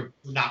polls are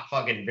not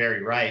fucking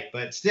very right,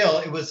 but still,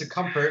 it was a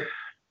comfort.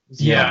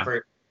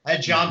 Comfort. I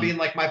had John being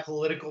like my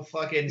political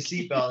fucking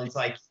seatbelt. He's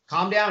like,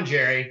 calm down,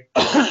 Jerry.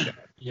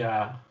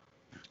 Yeah.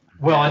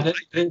 Well, and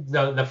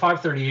the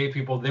 538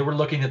 people, they were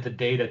looking at the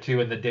data too,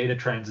 and the data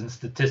trends and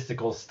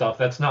statistical stuff.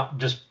 That's not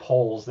just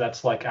polls.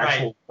 That's like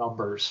actual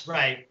numbers.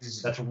 Right.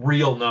 That's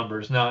real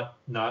numbers, not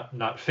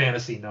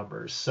fantasy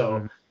numbers.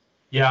 So.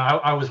 Yeah,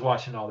 I was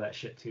watching all that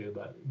shit too,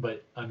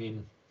 but I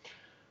mean,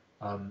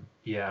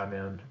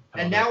 man.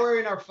 And now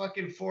we're in our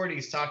fucking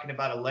 40s talking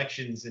about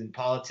elections and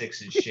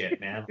politics and shit,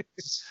 man.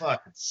 It's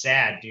fucking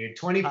sad, dude.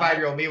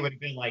 25-year-old me would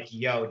have been like,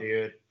 yo,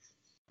 dude.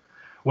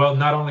 Well,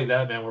 not only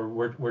that, man.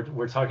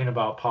 We're talking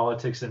about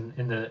politics in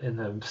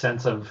the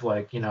sense of,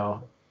 like,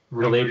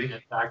 relating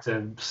it back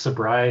to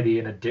sobriety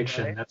and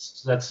addiction. Right.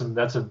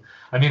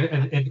 I mean,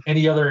 in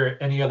any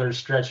other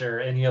stretch or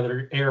any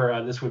other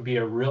era, this would be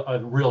a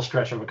real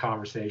stretch of a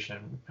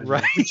conversation.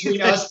 Right.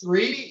 Between us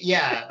three,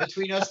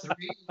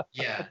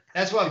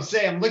 that's what I'm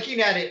saying. I'm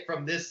looking at it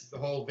from the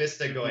whole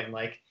vista, going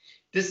like,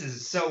 this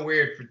is so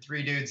weird for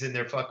three dudes in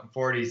their fucking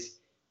 40s.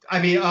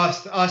 I mean,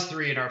 us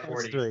three in our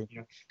 40s.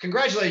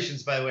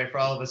 Congratulations, by the way, for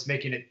all of us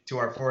making it to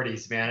our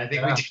 40s, man. I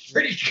think we did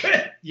pretty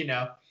good,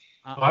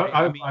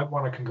 I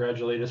want to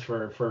congratulate us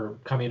for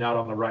coming out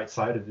on the right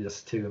side of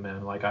this too,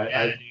 man. Like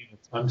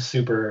I'm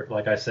super,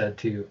 like I said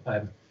too,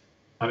 I'm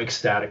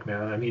ecstatic,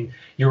 man. I mean,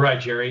 you're right,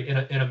 Jerry. In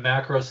a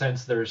macro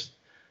sense, there's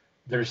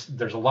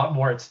a lot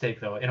more at stake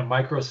though. In a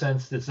micro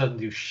sense, this doesn't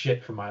do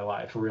shit for my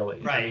life, really.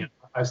 Right. I mean,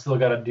 I've still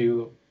got to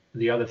do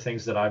the other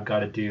things that I've got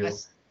to do. I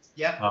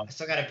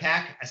still got to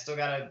pack. I still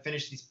got to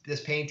finish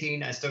this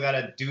painting. I still got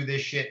to do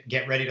this shit.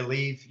 Get ready to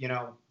leave.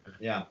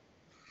 Yeah.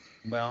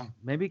 Well,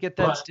 maybe get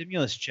that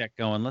stimulus check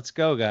going. Let's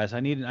go, guys.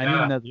 I need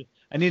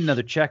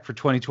another check for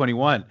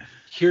 2021.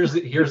 Here's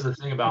the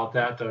thing about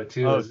that though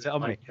too. Tell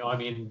me. I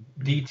mean,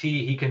 DT,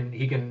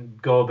 he can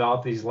go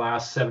about these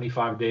last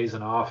 75 days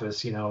in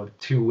office,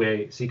 two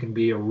ways. He can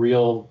be a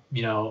real,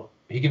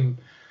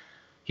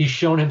 he's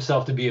shown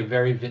himself to be a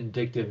very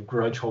vindictive,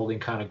 grudge holding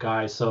kind of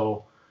guy.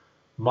 So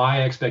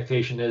my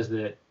expectation is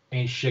that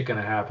ain't shit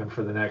gonna happen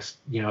for the next,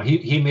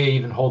 he may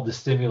even hold the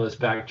stimulus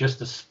back just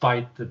to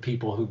spite the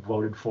people who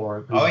voted for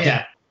him.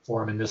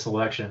 For him in this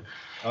election.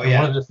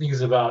 One of the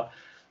things about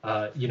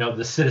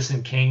the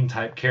Citizen Kane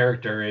type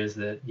character is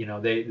that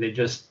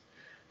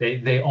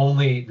they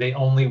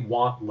only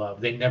want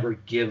love. They never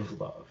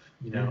give love.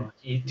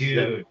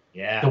 The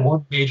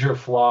one major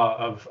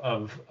flaw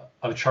of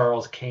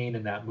Charles Kane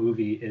in that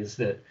movie is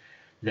that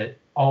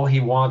all he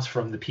wants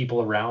from the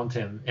people around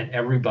him and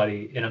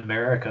everybody in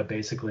America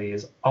basically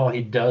is all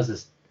he does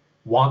is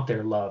want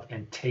their love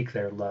and take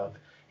their love.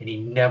 And he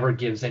never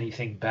gives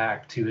anything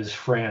back to his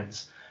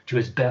friends, to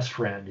his best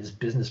friend, his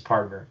business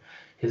partner,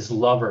 his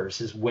lovers,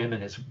 his women,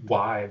 his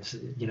wives.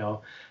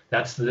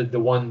 That's the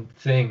one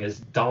thing is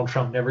Donald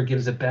Trump never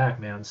gives it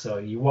back, man. So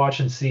you watch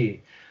and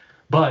see.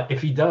 But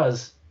if he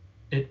does,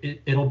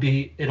 it'll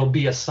be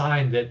a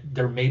sign that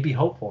there may be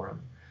hope for him,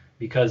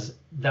 because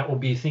that will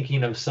be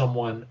thinking of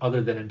someone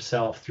other than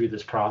himself through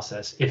this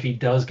process. If he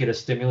does get a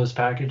stimulus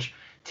package,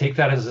 take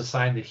that as a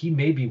sign that he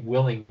may be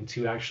willing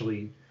to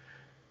actually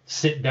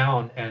sit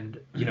down and,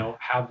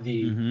 have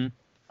the,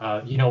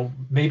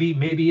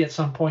 maybe at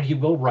some point he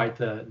will write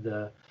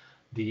the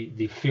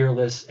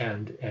fearless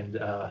and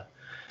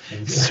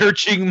And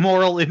Searching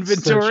moral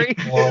inventory.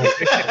 searching moral-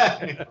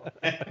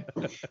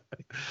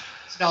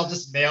 So I'll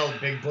just mail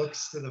big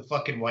books to the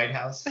fucking White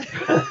House.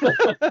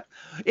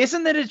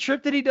 Isn't that a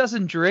trip that he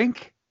doesn't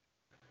drink?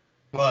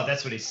 Well,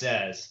 that's what he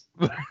says.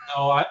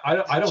 No,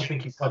 I don't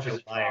think he touches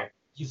a liar.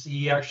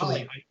 He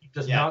actually he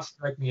does Yeah. not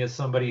strike me as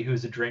somebody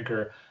who's a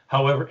drinker.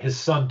 However, his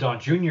son Don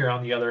Jr.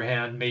 on the other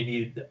hand may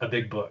need a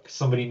big book.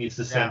 Somebody needs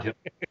to send him.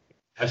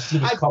 I've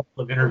seen a couple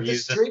of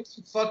interviews. Does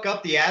drinking fuck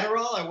up the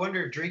Adderall? I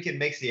wonder if drinking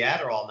makes the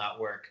Adderall not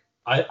work.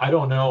 I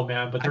don't know,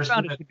 man, but I there's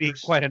found been it to be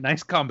quite a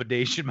nice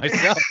combination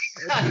myself.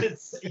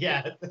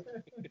 Yeah.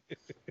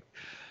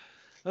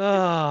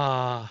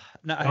 No,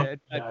 I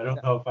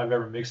don't know if I've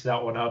ever mixed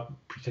that one up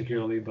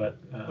particularly, but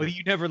well,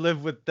 you never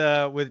lived with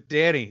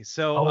Danny,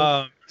 so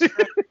Oh.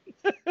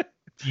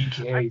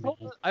 DK.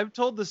 I've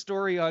told the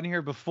story on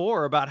here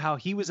before about how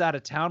he was out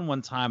of town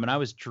one time and I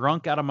was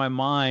drunk out of my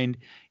mind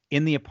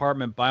in the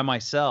apartment by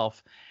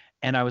myself.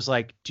 And I was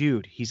like,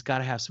 dude, he's got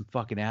to have some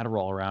fucking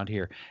Adderall around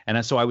here.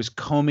 And so I was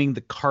combing the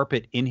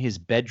carpet in his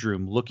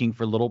bedroom looking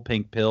for little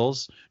pink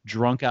pills,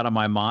 drunk out of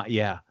my mind.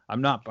 Yeah,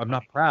 I'm not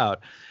proud,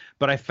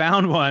 but I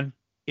found one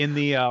in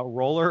the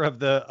roller of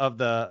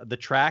the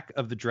track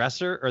of the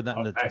dresser or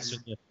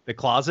the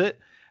closet.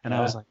 And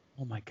I was like,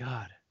 oh my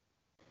God.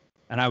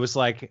 And I was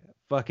like,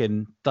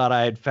 fucking thought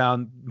I had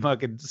found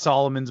fucking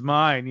Solomon's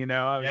mine, you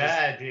know? I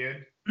was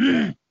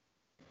dude.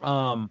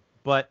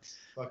 But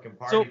Fucking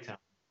party time.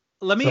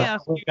 let me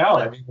ask you.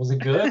 I mean, was it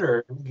good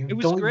or? It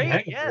was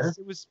great. Yes,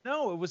 it was.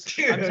 No, it was.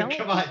 Dude, I'm telling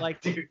come you, on,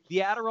 like dude. the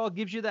Adderall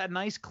gives you that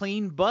nice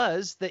clean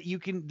buzz that you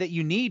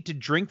need to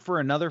drink for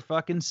another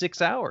fucking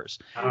 6 hours.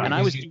 And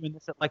I was doing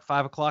this at like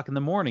 5 o'clock in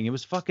the morning. It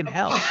was fucking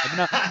hell.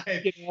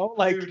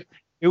 Dude.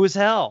 It was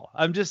hell.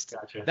 I'm just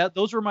Gotcha.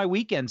 those were my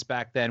weekends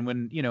back then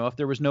when, if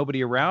there was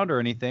nobody around or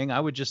anything, I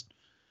would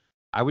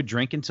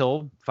drink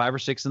until 5 or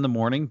 6 in the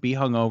morning, be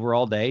hungover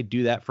all day,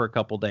 do that for a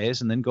couple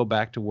days, and then go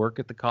back to work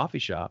at the coffee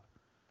shop.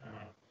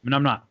 I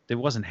mean, it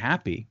wasn't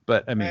happy,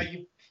 but I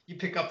mean, you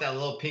pick up that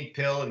little pink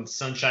pill and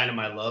Sunshine of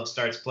My Love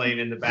starts playing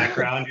in the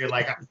background. You're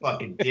like, I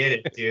fucking did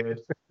it, dude.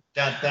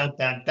 Dun, dun,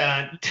 dun,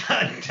 dun,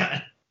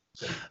 dun,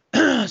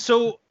 dun.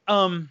 So,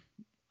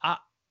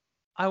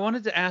 I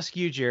wanted to ask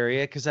you, Jerry,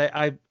 because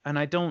I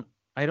don't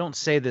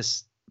say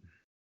this.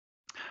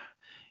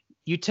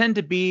 You tend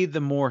to be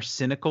the more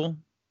cynical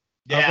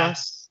of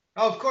us.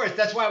 Oh, of course.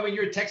 That's why when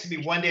you were texting me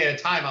one day at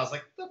a time, I was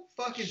like, what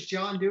the fuck is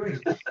John doing?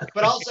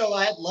 But also,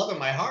 I had love in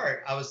my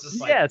heart. I was just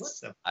like,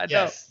 yes, what the?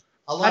 Yes.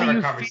 I love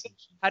our conversation.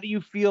 How do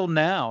you feel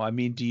now? I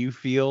mean, do you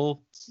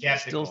feel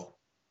skeptical?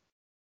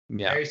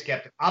 Yeah. Very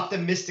skeptical.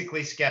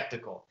 Optimistically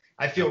skeptical.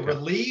 I feel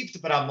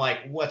relieved, but I'm like,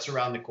 what's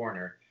around the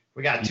corner?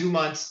 We got 2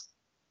 months.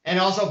 And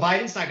also,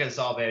 Biden's not going to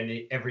solve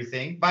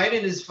everything.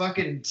 Biden is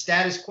fucking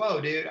status quo,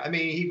 dude. I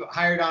mean, he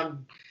hired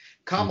on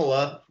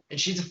Kamala,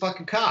 and she's a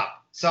fucking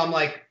cop. So I'm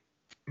like,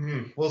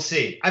 we'll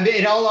see. I mean,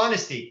 in all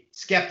honesty,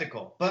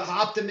 skeptical, but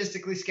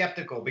optimistically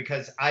skeptical,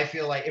 because I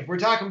feel like if we're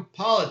talking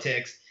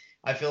politics,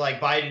 I feel like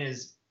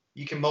Biden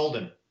you can mold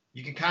him.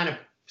 You can kind of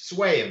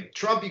sway him.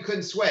 Trump, you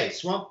couldn't sway.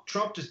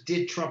 Trump just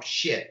did Trump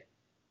shit.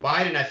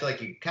 Biden, I feel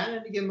like you kind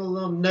of give him a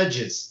little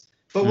nudges,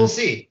 but we'll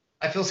see.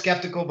 I feel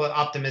skeptical, but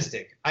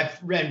optimistic. I've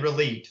been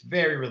relieved,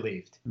 very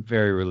relieved.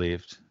 Very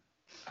relieved.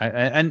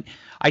 I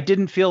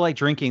didn't feel like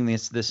drinking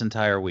this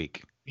entire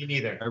week. Me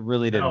neither. I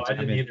really didn't. No, I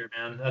didn't either,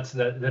 man.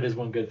 That is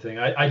one good thing.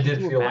 I did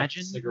feel like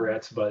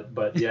cigarettes,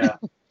 but yeah.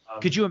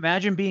 Could you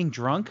imagine being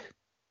drunk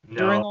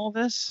during all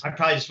this? I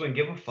probably just wouldn't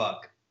give a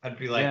fuck. I'd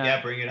be like,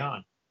 yeah, bring it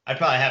on. I'd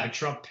probably have a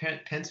Trump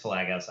Pence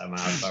flag outside my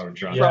house if I were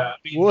drunk. Yeah,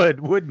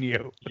 wouldn't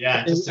you?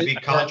 Yeah, just to be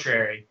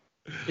contrary.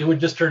 It would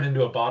just turn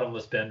into a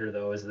bottomless bender,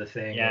 though, is the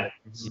thing. Yeah.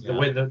 The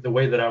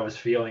way that I was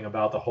feeling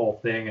about the whole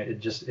thing,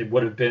 it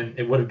would have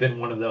been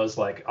one of those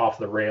like off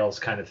the rails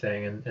kind of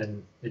thing,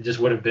 and it just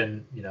would have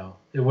been,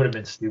 it would have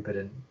been stupid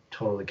and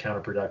totally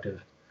counterproductive.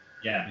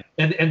 Yeah.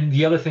 And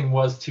the other thing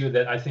was too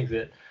that I think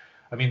that,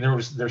 I mean,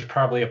 there's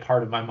probably a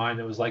part of my mind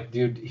that was like,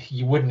 dude,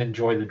 you wouldn't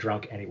enjoy the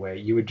drunk anyway.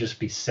 You would just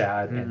be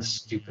sad and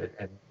stupid,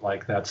 and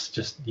like that's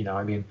just,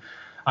 I mean.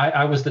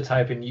 I was the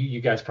type, and you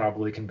guys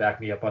probably can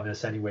back me up on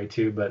this anyway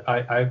too, but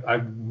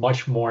I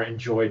much more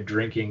enjoyed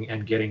drinking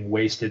and getting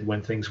wasted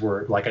when things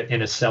were like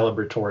in a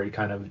celebratory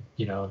kind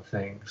of,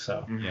 thing.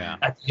 So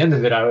at the end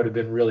of it, I would have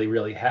been really,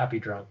 really happy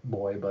drunk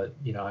boy, but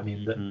I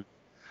mean,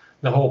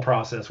 the whole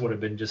process would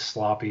have been just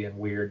sloppy and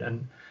weird.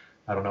 And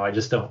I don't know, I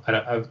just don't,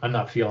 I'm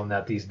not feeling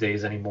that these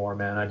days anymore,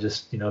 man. I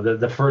just,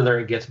 the further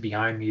it gets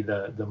behind me,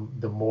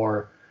 the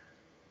more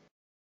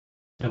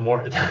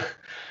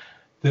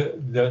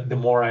the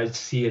more I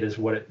see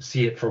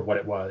it for what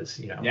it was,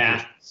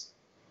 Yeah.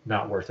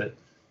 Not worth it.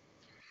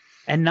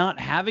 And not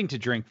having to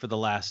drink for the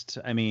last,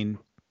 I mean,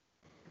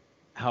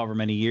 however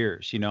many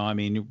years, I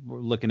mean,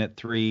 we're looking at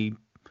 3,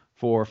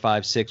 4,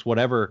 5, 6,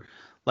 whatever,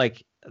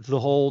 like the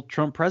whole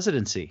Trump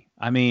presidency.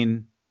 I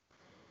mean,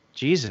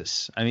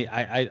 Jesus. I mean,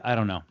 I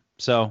don't know.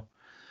 So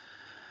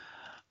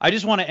I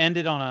just want to end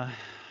it on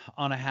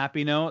a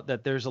happy note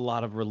that there's a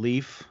lot of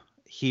relief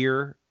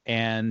here,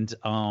 and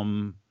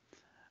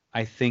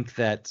I think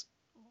that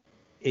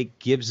it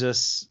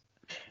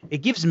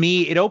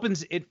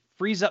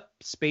frees up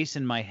space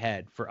in my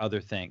head for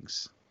other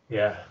things.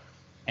 Yeah.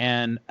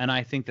 And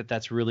I think that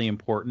that's really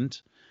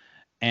important.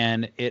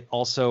 And it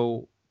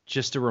also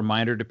just a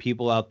reminder to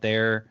people out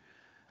there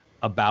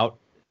about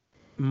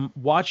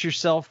watch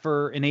yourself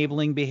for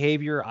enabling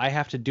behavior. I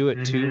have to do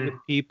it too with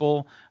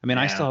people. I mean,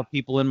 I still have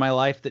people in my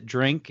life that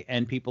drink,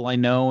 and people I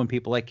know and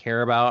people I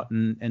care about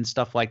and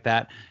stuff like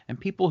that. And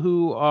people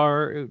who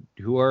are,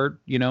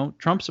 you know,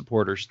 Trump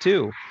supporters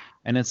too.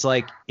 And it's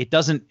like, it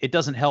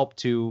doesn't help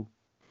to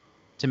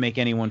make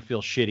anyone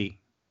feel shitty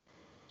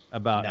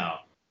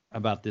about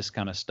this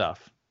kind of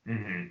stuff.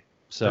 Mm-hmm.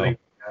 So I think,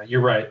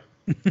 you're right.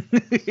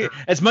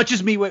 As much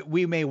as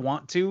we may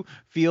want to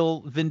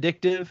feel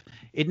vindictive,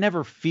 it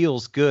never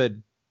feels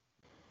good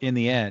in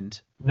the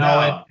end.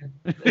 No,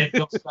 it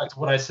goes back to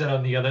what I said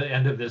on the other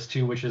end of this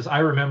too, which is I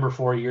remember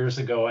 4 years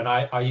ago, and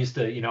I used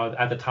to, you know,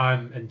 at the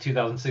time in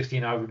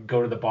 2016, I would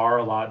go to the bar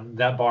a lot, and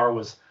that bar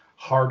was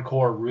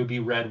hardcore ruby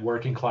red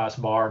working class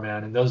bar,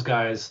 man, and those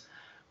guys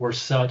were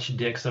such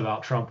dicks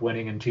about Trump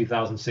winning in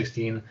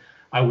 2016.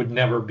 I would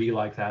never be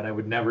like that. I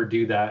would never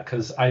do that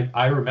because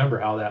I remember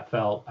how that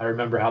felt. I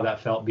remember how that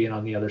felt being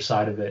on the other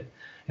side of it.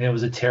 And it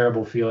was a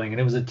terrible feeling.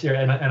 And it was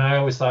and I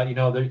always thought, you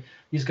know,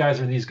 these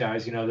guys are these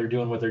guys, you know, they're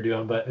doing what they're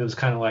doing. But it was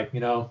kind of like, you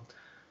know,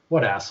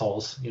 what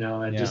assholes, you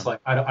know, and just like,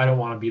 I don't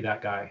want to be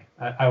that guy.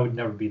 I would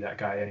never be that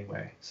guy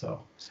anyway.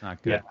 So it's not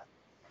good.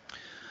 Yeah.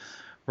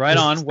 Right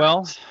on.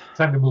 Well,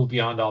 time to move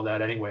beyond all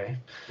that anyway.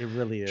 It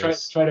really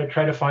is. Try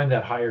to find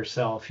that higher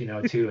self, you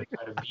know, too, and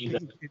try to be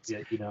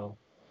that, you know.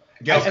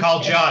 Go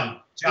call John.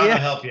 John will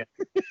help you.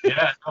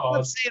 Yeah. I'm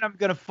not saying I'm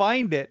gonna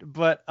find it,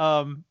 but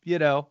you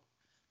know,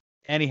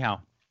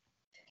 anyhow,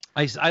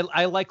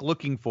 I like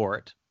looking for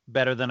it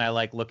better than I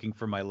like looking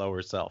for my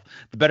lower self.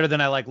 Better than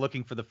I like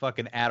looking for the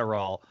fucking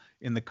Adderall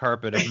in the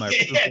carpet of my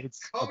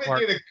roommate's apartment. Coming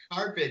through the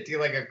carpet, do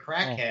like a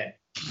crackhead.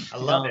 I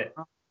love it.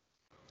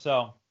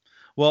 So,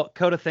 well,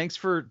 Coda, thanks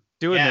for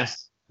doing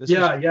this.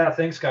 Yeah,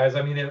 thanks guys.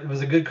 I mean, it was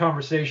a good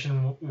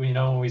conversation. You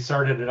know, when we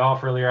started it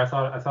off earlier, I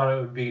thought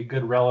it would be a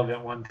good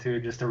relevant one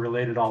too, just to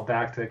relate it all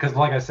back to it. Because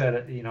like I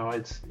said, you know,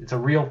 it's a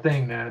real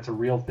thing, man. It's a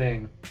real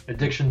thing.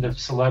 Addiction to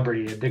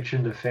celebrity,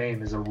 addiction to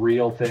fame is a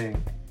real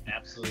thing.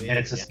 Absolutely. And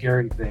it's a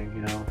scary thing,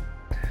 you know.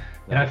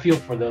 And I feel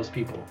for those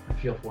people. I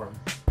feel for them.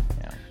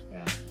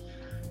 Yeah.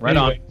 Right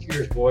anyway, on.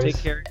 Cheers, boys. Take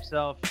care of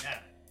yourself. Yeah.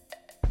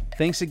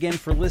 Thanks again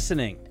for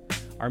listening.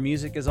 Our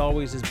music, as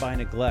always, is by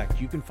Neglect.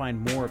 You can find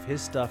more of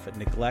his stuff at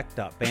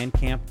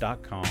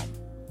neglect.bandcamp.com.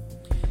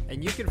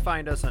 And you can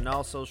find us on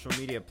all social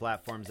media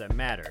platforms that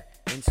matter: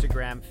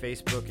 Instagram,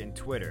 Facebook, and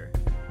Twitter.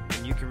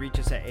 And you can reach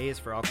us at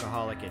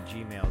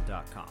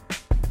aisforalcoholic@gmail.com.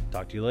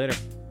 Talk to you later.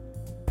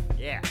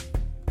 Yeah.